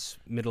to this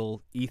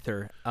middle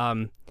ether,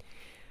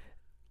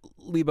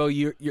 Lebo,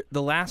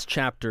 the last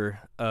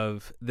chapter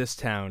of This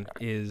Town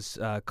is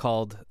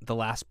called The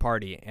Last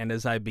Party. And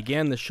as I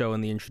began the show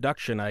in the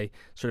introduction, I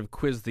sort of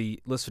quizzed the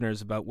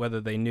listeners about whether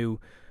they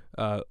knew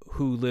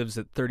who lives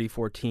at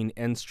 3014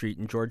 N Street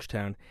in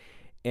Georgetown.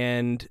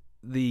 And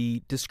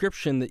the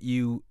description that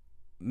you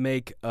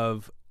make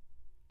of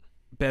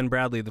Ben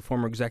Bradlee, the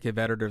former executive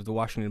editor of the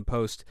Washington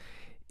Post,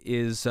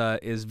 is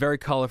very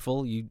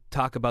colorful. You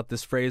talk about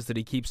this phrase that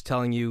he keeps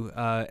telling you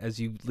as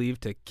you leave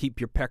to keep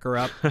your pecker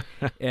up,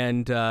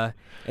 and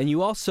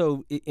you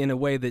also, in a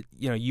way that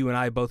you and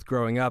I both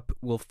growing up,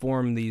 will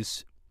form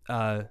these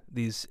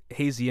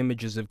hazy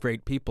images of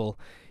great people.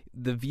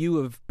 The view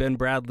of Ben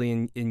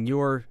Bradlee in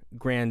your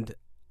grand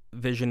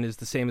vision is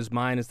the same as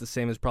mine, is the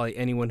same as probably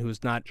anyone who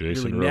has not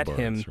Jason really met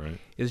Robards, him. right?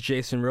 Is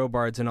Jason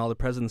Robards and All the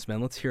President's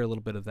Men. Let's hear a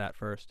little bit of that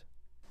first.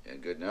 Yeah,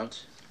 good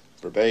notes?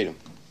 Verbatim.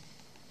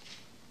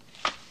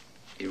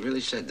 He really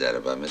said that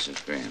about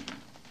Mrs. Graham.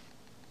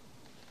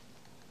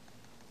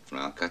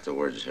 Well, I'll cut the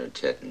words to her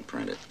tit and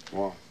print it.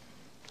 Why?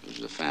 It was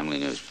the family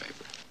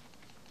newspaper.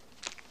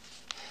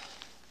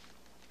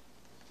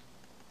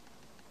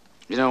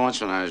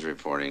 Once when I was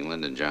reporting,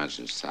 Lyndon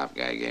Johnson's top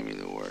guy gave me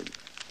the word.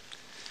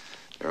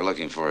 They were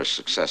looking for a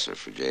successor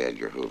for J.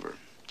 Edgar Hoover.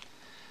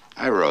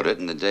 I wrote it,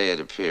 and the day it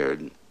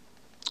appeared,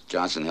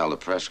 Johnson held a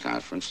press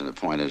conference and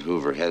appointed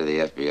Hoover head of the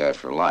FBI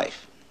for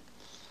life.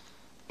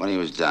 When he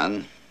was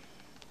done,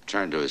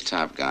 turned to his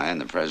top guy, and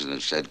the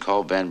president said,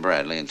 "Call Ben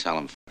Bradlee and tell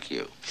him, fuck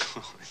you."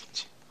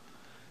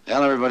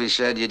 Well, everybody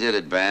said, "You did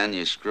it, Ben.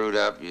 You screwed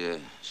up.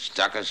 You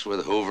stuck us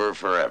with Hoover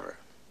forever."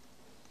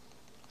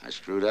 I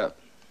screwed up,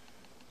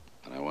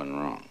 but I wasn't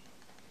wrong.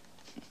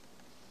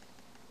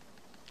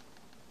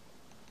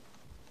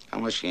 How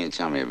much can you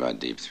tell me about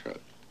Deep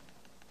Throat?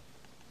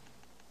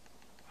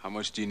 How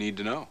much do you need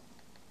to know?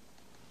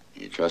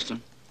 You trust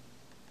him?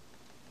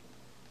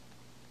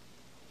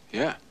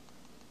 Yeah.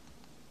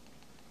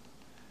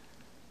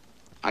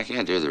 I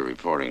can't do the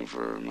reporting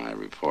for my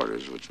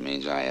reporters, which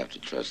means I have to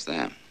trust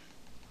them.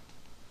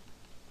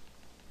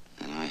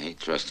 And I hate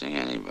trusting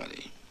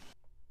anybody.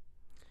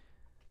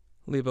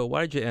 Lebo,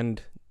 why did you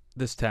end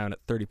This Town at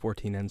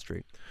 3014 N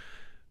Street?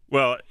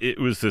 Well, it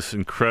was this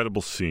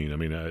incredible scene. I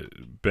mean,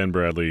 Ben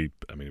Bradlee,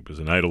 it was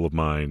an idol of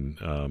mine,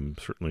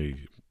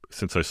 certainly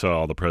since I saw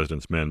All the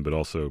President's Men, but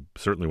also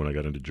certainly when I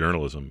got into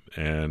journalism.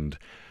 And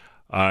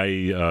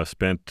I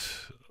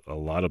spent a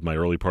lot of my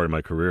early part of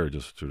my career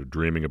just sort of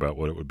dreaming about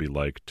what it would be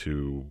like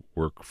to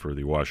work for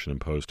the Washington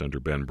Post under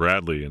Ben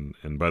Bradlee.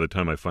 And by the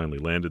time I finally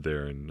landed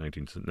there in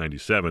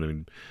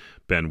 1997,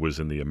 Ben was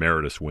in the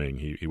emeritus wing.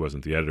 He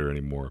wasn't the editor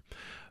anymore.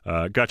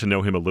 Got to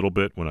know him a little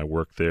bit when I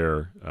worked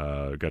there.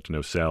 Got to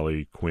know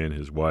Sally Quinn,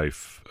 his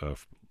wife,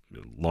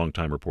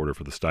 longtime reporter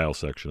for the style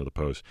section of the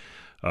Post,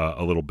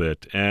 a little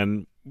bit,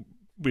 and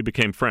we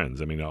became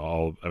friends.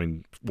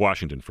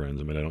 Washington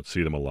friends. I don't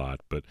see them a lot,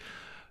 but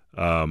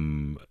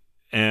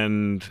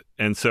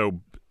and so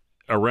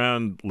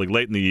around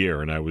late in the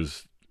year, and I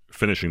was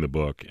finishing the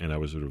book, and I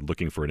was sort of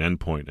looking for an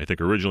endpoint. I think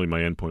originally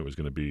my endpoint was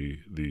going to be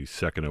the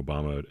second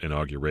Obama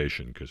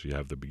inauguration, because you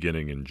have the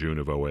beginning in June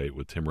of 2008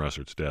 with Tim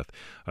Russert's death.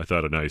 I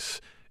thought a nice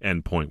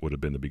endpoint would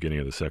have been the beginning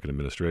of the second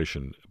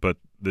administration. But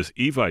this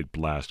Evite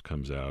blast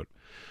comes out,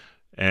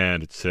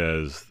 and it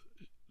says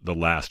The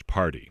Last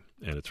Party,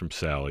 and it's from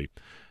Sally.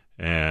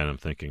 And I'm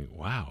thinking,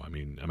 wow, I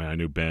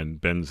knew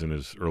Ben's in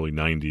his early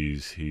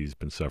 90s. He's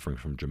been suffering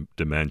from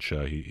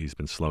dementia. He's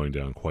been slowing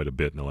down quite a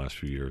bit in the last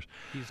few years.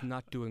 He's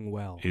not doing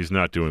well. He's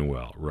not doing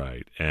well,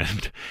 right.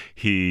 And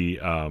he,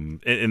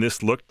 and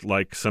this looked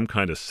like some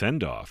kind of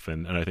send-off.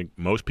 And I think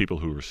most people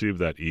who received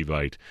that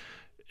Evite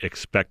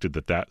expected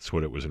that that's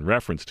what it was in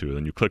reference to. And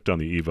then you clicked on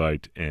the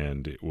Evite,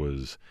 and it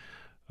was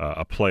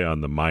a play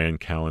on the Mayan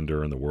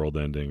calendar and the world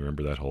ending.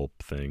 Remember that whole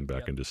thing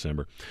back in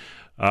December?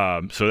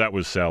 So that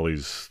was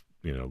Sally's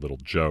little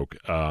joke.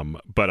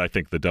 But I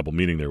think the double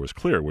meaning there was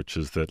clear, which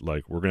is that we're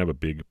going to have a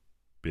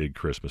big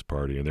Christmas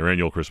party, and their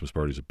annual Christmas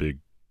party is a big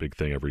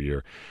thing every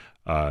year.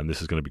 And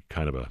this is going to be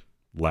kind of a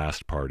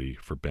last party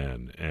for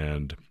Ben.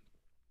 And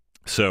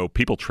so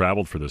people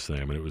traveled for this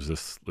thing. It was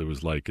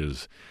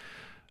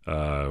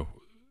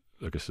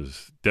I guess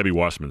as Debbie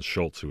Wasserman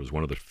Schultz, who was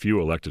one of the few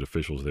elected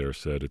officials there,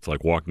 said, it's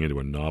like walking into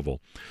a novel.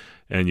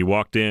 And you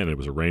walked in, it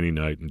was a rainy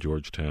night in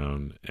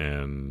Georgetown,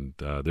 and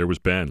there was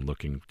Ben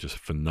looking just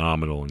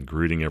phenomenal and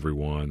greeting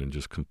everyone and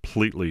just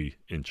completely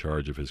in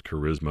charge of his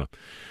charisma,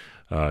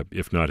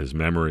 if not his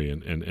memory.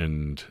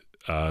 And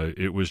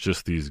it was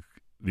just these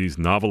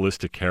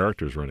novelistic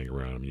characters running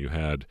around him. You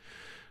had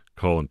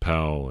Colin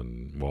Powell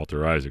and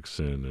Walter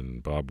Isaacson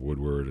and Bob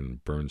Woodward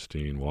and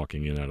Bernstein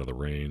walking in out of the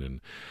rain, and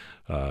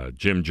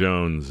Jim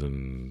Jones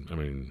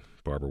and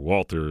Barbara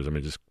Walters.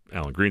 Just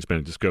Alan Greenspan.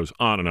 It just goes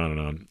on and on and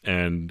on.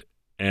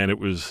 And it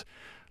was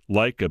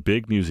like a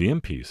big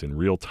museum piece in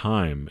real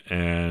time.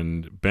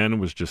 And Ben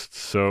was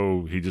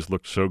he just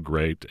looked so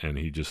great, and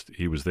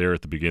he was there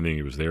at the beginning,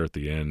 he was there at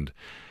the end.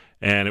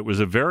 And it was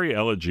a very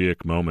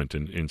elegiac moment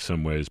in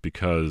some ways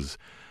because,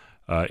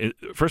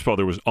 first of all,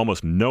 there was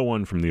almost no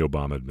one from the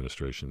Obama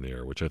administration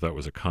there, which I thought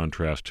was a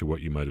contrast to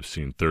what you might have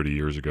seen 30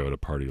 years ago at a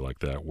party like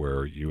that,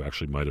 where you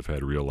actually might have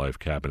had real-life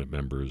cabinet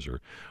members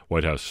or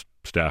White House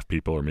staff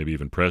people or maybe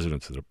even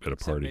presidents at a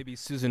party. Maybe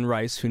Susan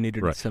Rice, who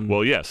needed some...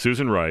 Well, yeah,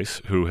 Susan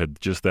Rice, who had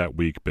just that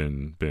week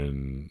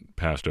been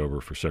passed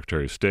over for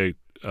Secretary of State,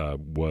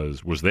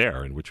 was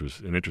there, and which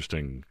was an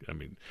interesting,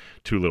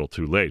 too little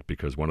too late,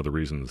 because one of the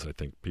reasons I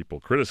think people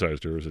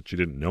criticized her is that she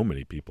didn't know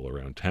many people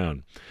around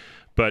town.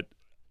 But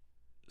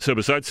so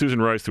besides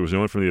Susan Rice, there was no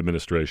one from the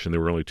administration.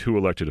 There were only two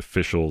elected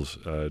officials,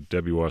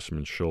 Debbie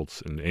Wasserman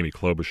Schultz and Amy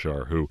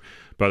Klobuchar, who,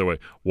 by the way,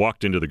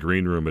 walked into the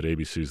green room at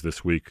ABC's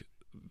This Week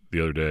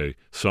the other day,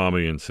 saw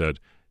me and said,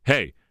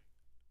 "Hey,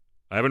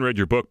 I haven't read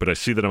your book, but I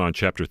see that I'm on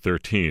chapter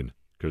 13.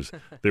 Because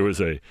there was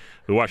the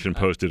Washington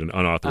Post did an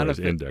unauthorized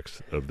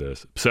index of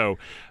this. So,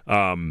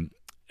 and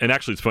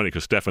actually it's funny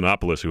because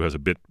Stephanopoulos, who has a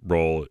bit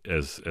role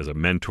as a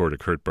mentor to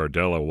Kurt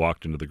Bardella,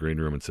 walked into the green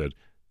room and said,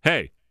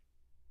 "Hey,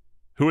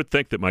 who would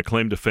think that my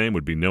claim to fame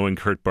would be knowing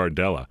Kurt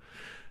Bardella?"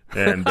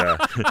 And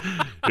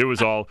it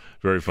was all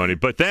very funny.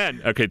 But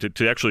then, okay,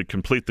 to actually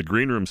complete the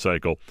green room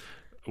cycle,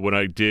 when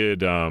I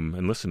did,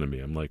 and listen to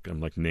me, I'm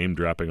like name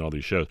dropping all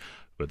these shows.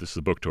 But this is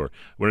a book tour.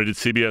 When I did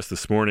CBS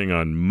This Morning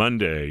on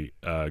Monday,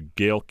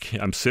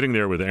 I'm sitting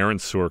there with Aaron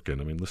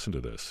Sorkin. Listen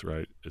to this,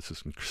 right?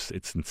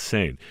 It's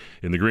insane.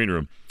 In the green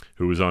room,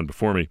 who was on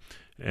before me,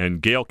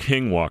 and Gayle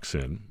King walks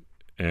in,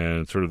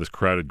 and sort of this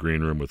crowded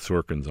green room with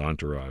Sorkin's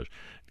entourage.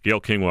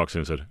 Gayle King walks in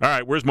and said, "All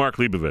right, where's Mark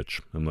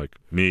Leibovich?" I'm like,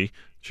 "Me."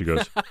 She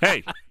goes,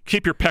 "Hey,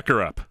 keep your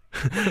pecker up."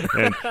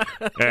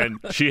 and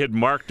she had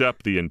marked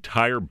up the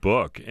entire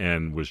book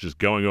and was just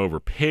going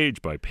over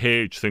page by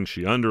page, things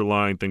she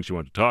underlined, things she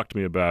wanted to talk to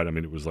me about.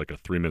 It was like a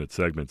 3-minute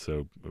segment,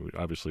 so it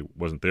obviously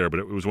wasn't there, but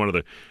it was one of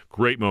the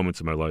great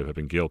moments in my life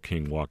having Gayle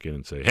King walk in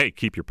and say, "Hey,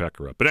 keep your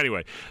pecker up." But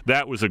anyway,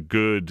 that was I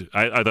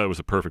thought it was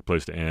a perfect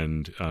place to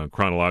end.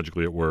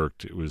 Chronologically, it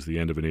worked. It was the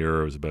end of an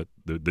era. It was about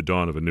the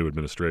dawn of a new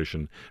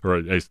administration or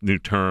a new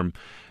term.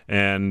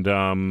 And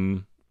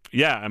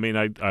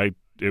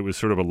it was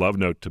sort of a love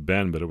note to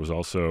Ben, but it was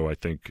also, I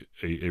think,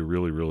 a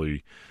really,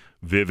 really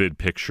vivid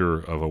picture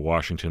of a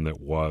Washington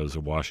that was a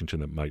Washington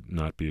that might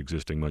not be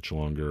existing much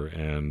longer,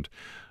 and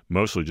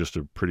mostly just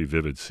a pretty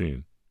vivid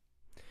scene.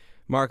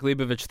 Mark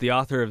Leibovich, the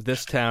author of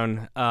This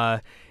Town,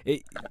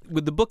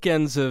 with the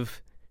bookends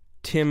of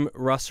Tim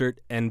Russert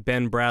and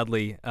Ben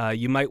Bradlee, I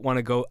might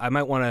want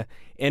to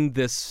end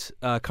this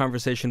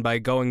conversation by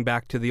going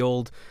back to the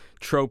old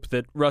trope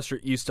that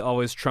Russert used to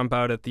always trump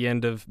out at the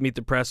end of Meet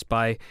the Press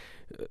by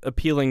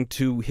appealing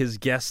to his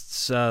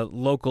guests'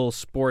 local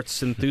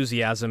sports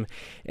enthusiasm.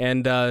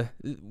 And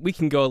we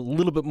can go a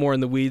little bit more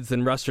in the weeds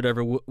than Russert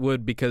ever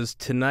would, because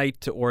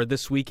tonight or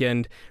this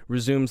weekend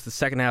resumes the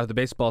second half of the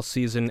baseball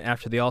season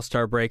after the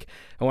All-Star break.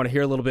 I want to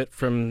hear a little bit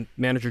from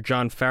manager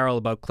John Farrell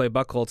about Clay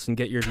Buchholz and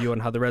get your view on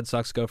how the Red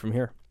Sox go from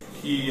here.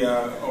 He,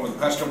 over the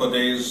past couple of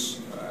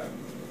days,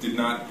 did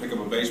not pick up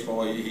a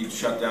baseball. He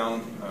shut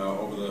down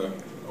over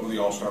the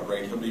All-Star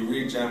break. He'll be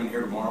re-examined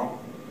here tomorrow,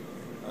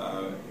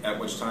 at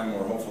which time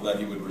we're hopeful that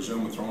he would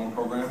resume the throwing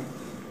program.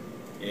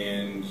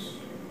 And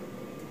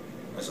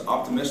as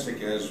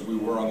optimistic as we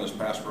were on this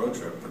past road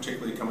trip,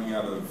 particularly coming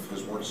out of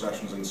his work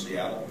sessions in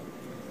Seattle,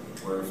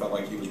 where it felt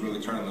like he was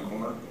really turning the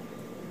corner,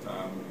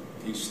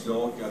 he's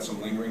still got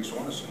some lingering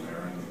soreness in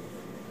there. And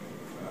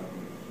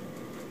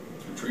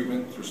through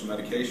treatment, through some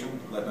medication,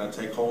 letting that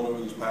take hold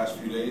over these past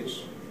few days,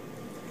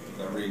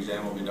 that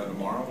re-exam will be done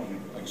tomorrow,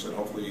 and like I said,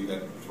 hopefully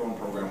that throwing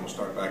program will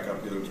start back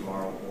up either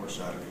tomorrow or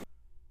Saturday.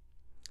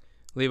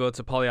 Lebo, it's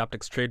a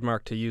PolyOptics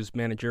trademark to use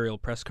managerial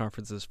press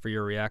conferences for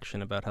your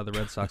reaction about how the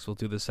Red Sox will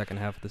do the second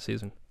half of the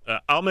season.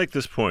 I'll make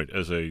this point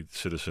as a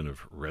citizen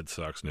of Red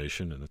Sox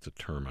Nation, and it's a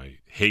term I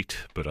hate,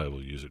 but I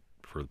will use it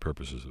for the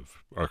purposes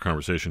of our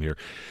conversation here.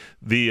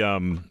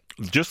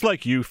 Just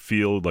like you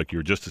feel like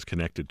you're just as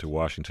connected to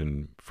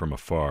Washington from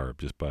afar,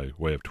 just by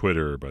way of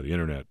Twitter or by the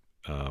internet,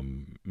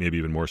 maybe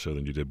even more so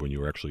than you did when you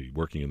were actually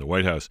working in the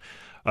White House,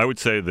 I would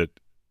say that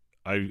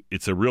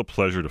it's a real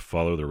pleasure to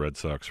follow the Red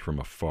Sox from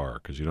afar,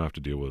 because you don't have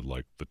to deal with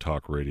like the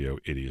talk radio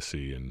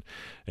idiocy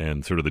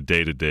and sort of the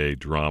day-to-day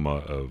drama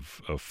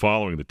of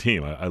following the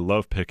team. I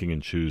love picking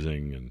and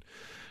choosing and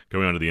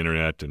going onto the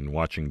internet and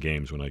watching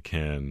games when I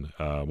can.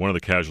 One of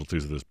the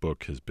casualties of this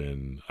book has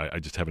been I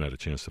just haven't had a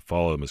chance to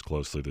follow them as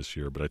closely this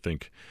year, but I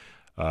think,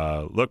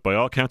 look, by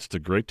all accounts, it's a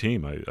great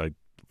team. I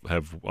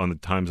have, on the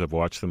times I've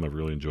watched them, I've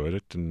really enjoyed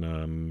it,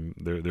 and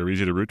they're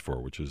easy to root for,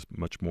 which is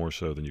much more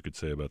so than you could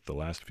say about the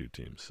last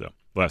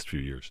few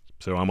years.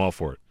 So I'm all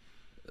for it.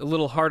 A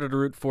little harder to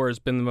root for has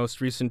been the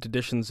most recent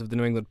editions of the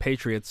New England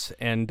Patriots,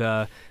 and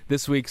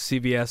this week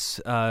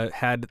CBS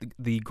had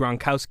the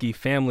Gronkowski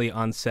family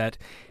on set,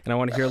 and I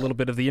want to hear a little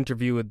bit of the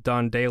interview with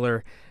Don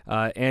Daler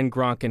and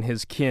Gronk and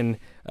his kin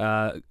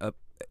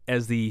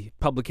as the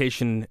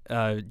publication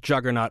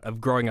juggernaut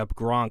of Growing Up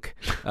Gronk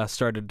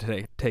started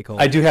to take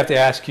hold. I do have to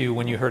ask you,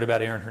 when you heard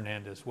about Aaron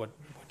Hernandez, what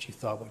you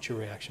thought, what your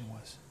reaction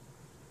was.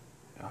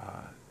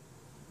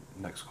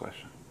 Next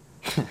question.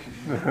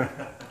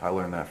 I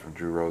learned that from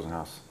Drew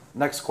Rosenhaus.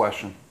 Next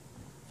question.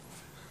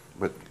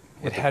 With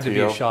it had to be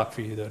a shock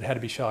for you, though. It had to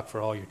be a shock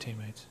for all your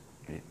teammates.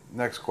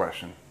 Next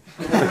question.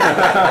 All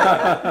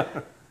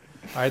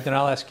right, then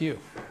I'll ask you.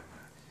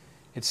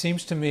 It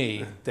seems to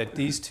me that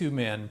these two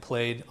men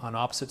played on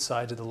opposite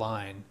sides of the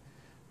line,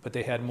 but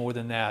they had more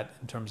than that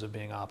in terms of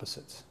being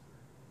opposites.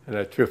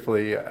 And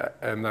truthfully,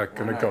 I'm not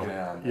going to go.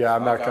 Yeah,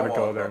 I'm not going to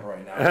go there.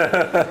 Right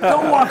now.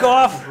 Don't walk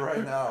off.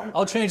 Right now.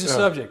 I'll change the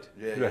subject.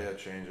 Yeah,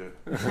 change it.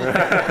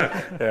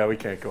 Yeah, we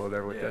can't go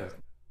there with that.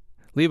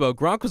 Lebo,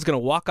 Gronk was going to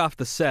walk off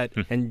the set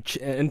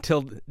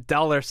until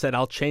Dollar said,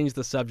 "I'll change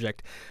the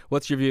subject."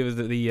 What's your view of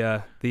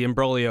the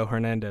imbroglio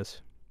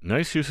Hernandez?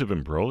 Nice use of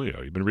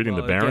imbroglio. You've been reading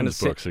the Barron's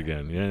books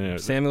again. Yeah.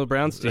 Samuel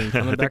Brownstein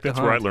coming I back think that's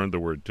to where I haunt. learned the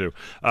word too.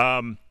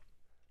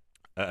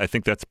 I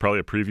think that's probably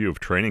a preview of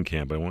training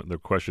camp. The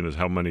question is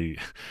how many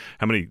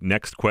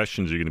next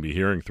questions are you going to be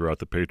hearing throughout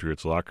the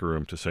Patriots locker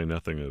room, to say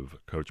nothing of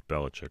Coach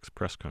Belichick's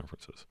press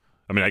conferences.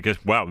 I mean, I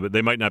guess, wow,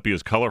 they might not be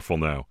as colorful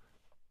now.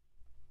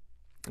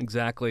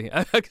 Exactly.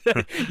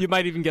 You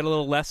might even get a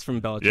little less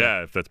from Belichick.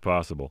 Yeah, if that's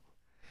possible.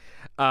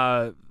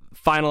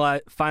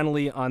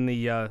 Finally, on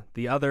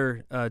the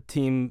other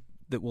team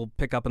that we'll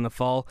pick up in the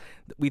fall,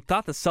 we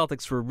thought the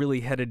Celtics were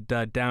really headed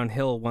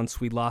downhill once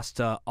we lost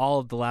all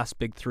of the last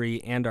big three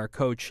and our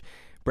coach.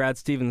 Brad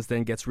Stevens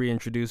then gets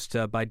reintroduced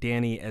by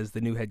Danny as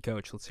the new head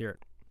coach. Let's hear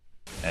it.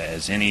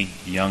 As any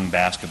young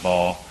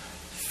basketball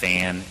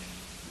fan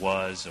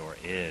was or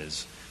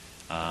is,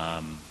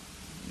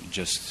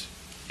 just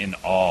in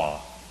awe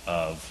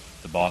of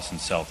the Boston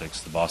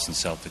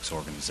Celtics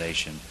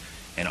organization,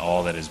 and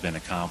all that has been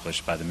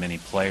accomplished by the many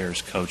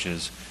players,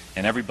 coaches,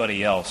 and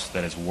everybody else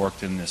that has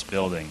worked in this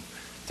building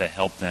to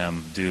help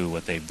them do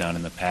what they've done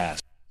in the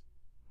past.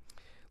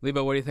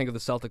 Lebo, what do you think of the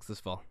Celtics this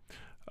fall?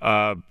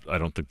 I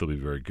don't think they'll be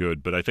very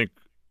good, but I think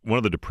one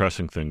of the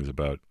depressing things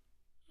about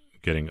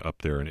getting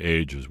up there in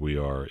age as we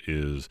are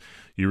is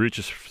you reach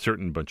a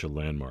certain bunch of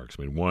landmarks.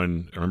 I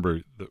mean, I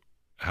remember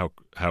how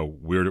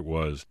weird it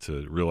was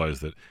to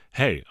realize that,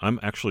 hey, I'm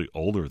actually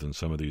older than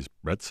some of these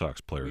Red Sox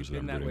players that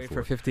I'm rooting for. We've been that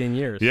way for 15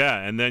 years. Yeah,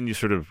 and then you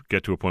sort of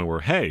get to a point where,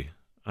 hey,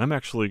 I'm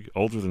actually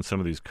older than some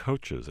of these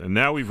coaches. And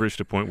now we've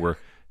reached a point where,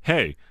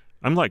 hey,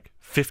 I'm like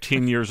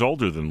 15 years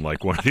older than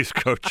like one of these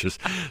coaches.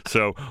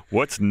 So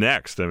what's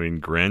next? I mean,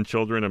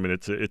 grandchildren. I mean,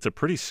 it's a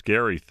pretty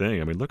scary thing.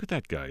 I mean, look at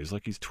that guy.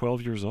 He's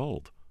 12 years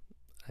old.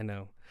 I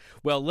know.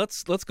 Well,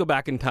 let's go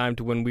back in time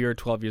to when we were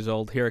 12 years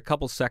old. Here, a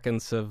couple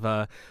seconds of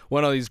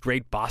one of these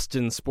great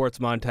Boston sports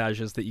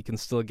montages that you can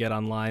still get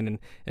online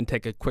and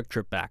take a quick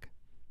trip back.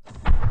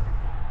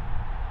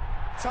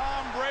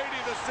 Tom Brady,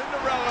 the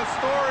Cinderella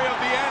story of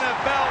the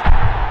NFL.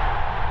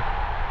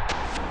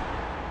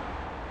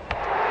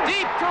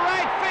 Deep to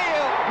right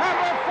field,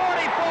 number 44.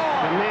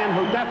 The man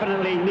who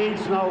definitely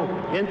needs no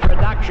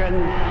introduction,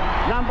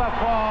 number 4,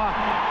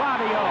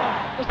 Fabio.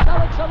 The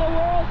Celtics are the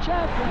world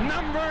champions.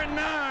 Number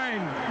 9,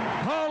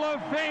 Hall of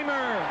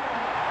Famer.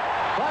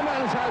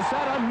 Clemens has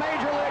set a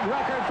major league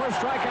record for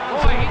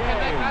strikeouts. Boy, he can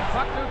make that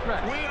puck do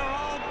trick. We are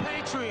all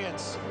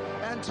Patriots,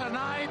 and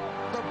tonight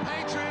the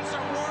Patriots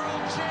are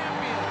world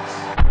champions.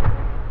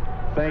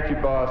 Thank you,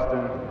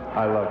 Boston.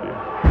 I love you.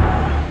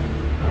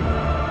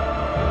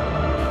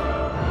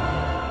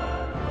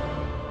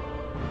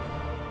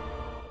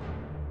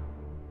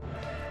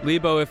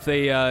 Lebo, if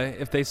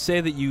they say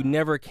that you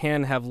never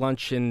can have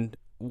lunch in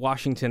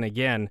Washington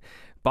again,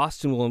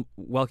 Boston will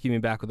welcome you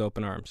back with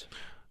open arms.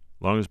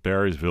 As long as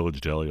Barry's Village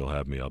Deli will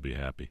have me, I'll be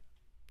happy.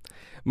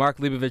 Mark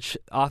Leibovich,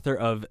 author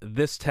of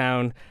This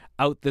Town,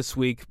 out this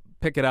week.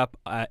 Pick it up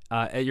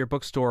at your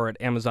bookstore at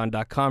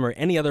Amazon.com or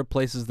any other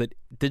places that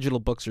digital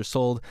books are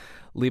sold.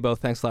 Lebo,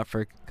 thanks a lot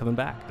for coming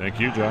back.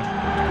 Thank you, Josh.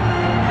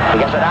 He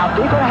gets it out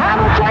deep, and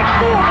Havlicek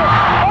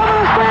steals it.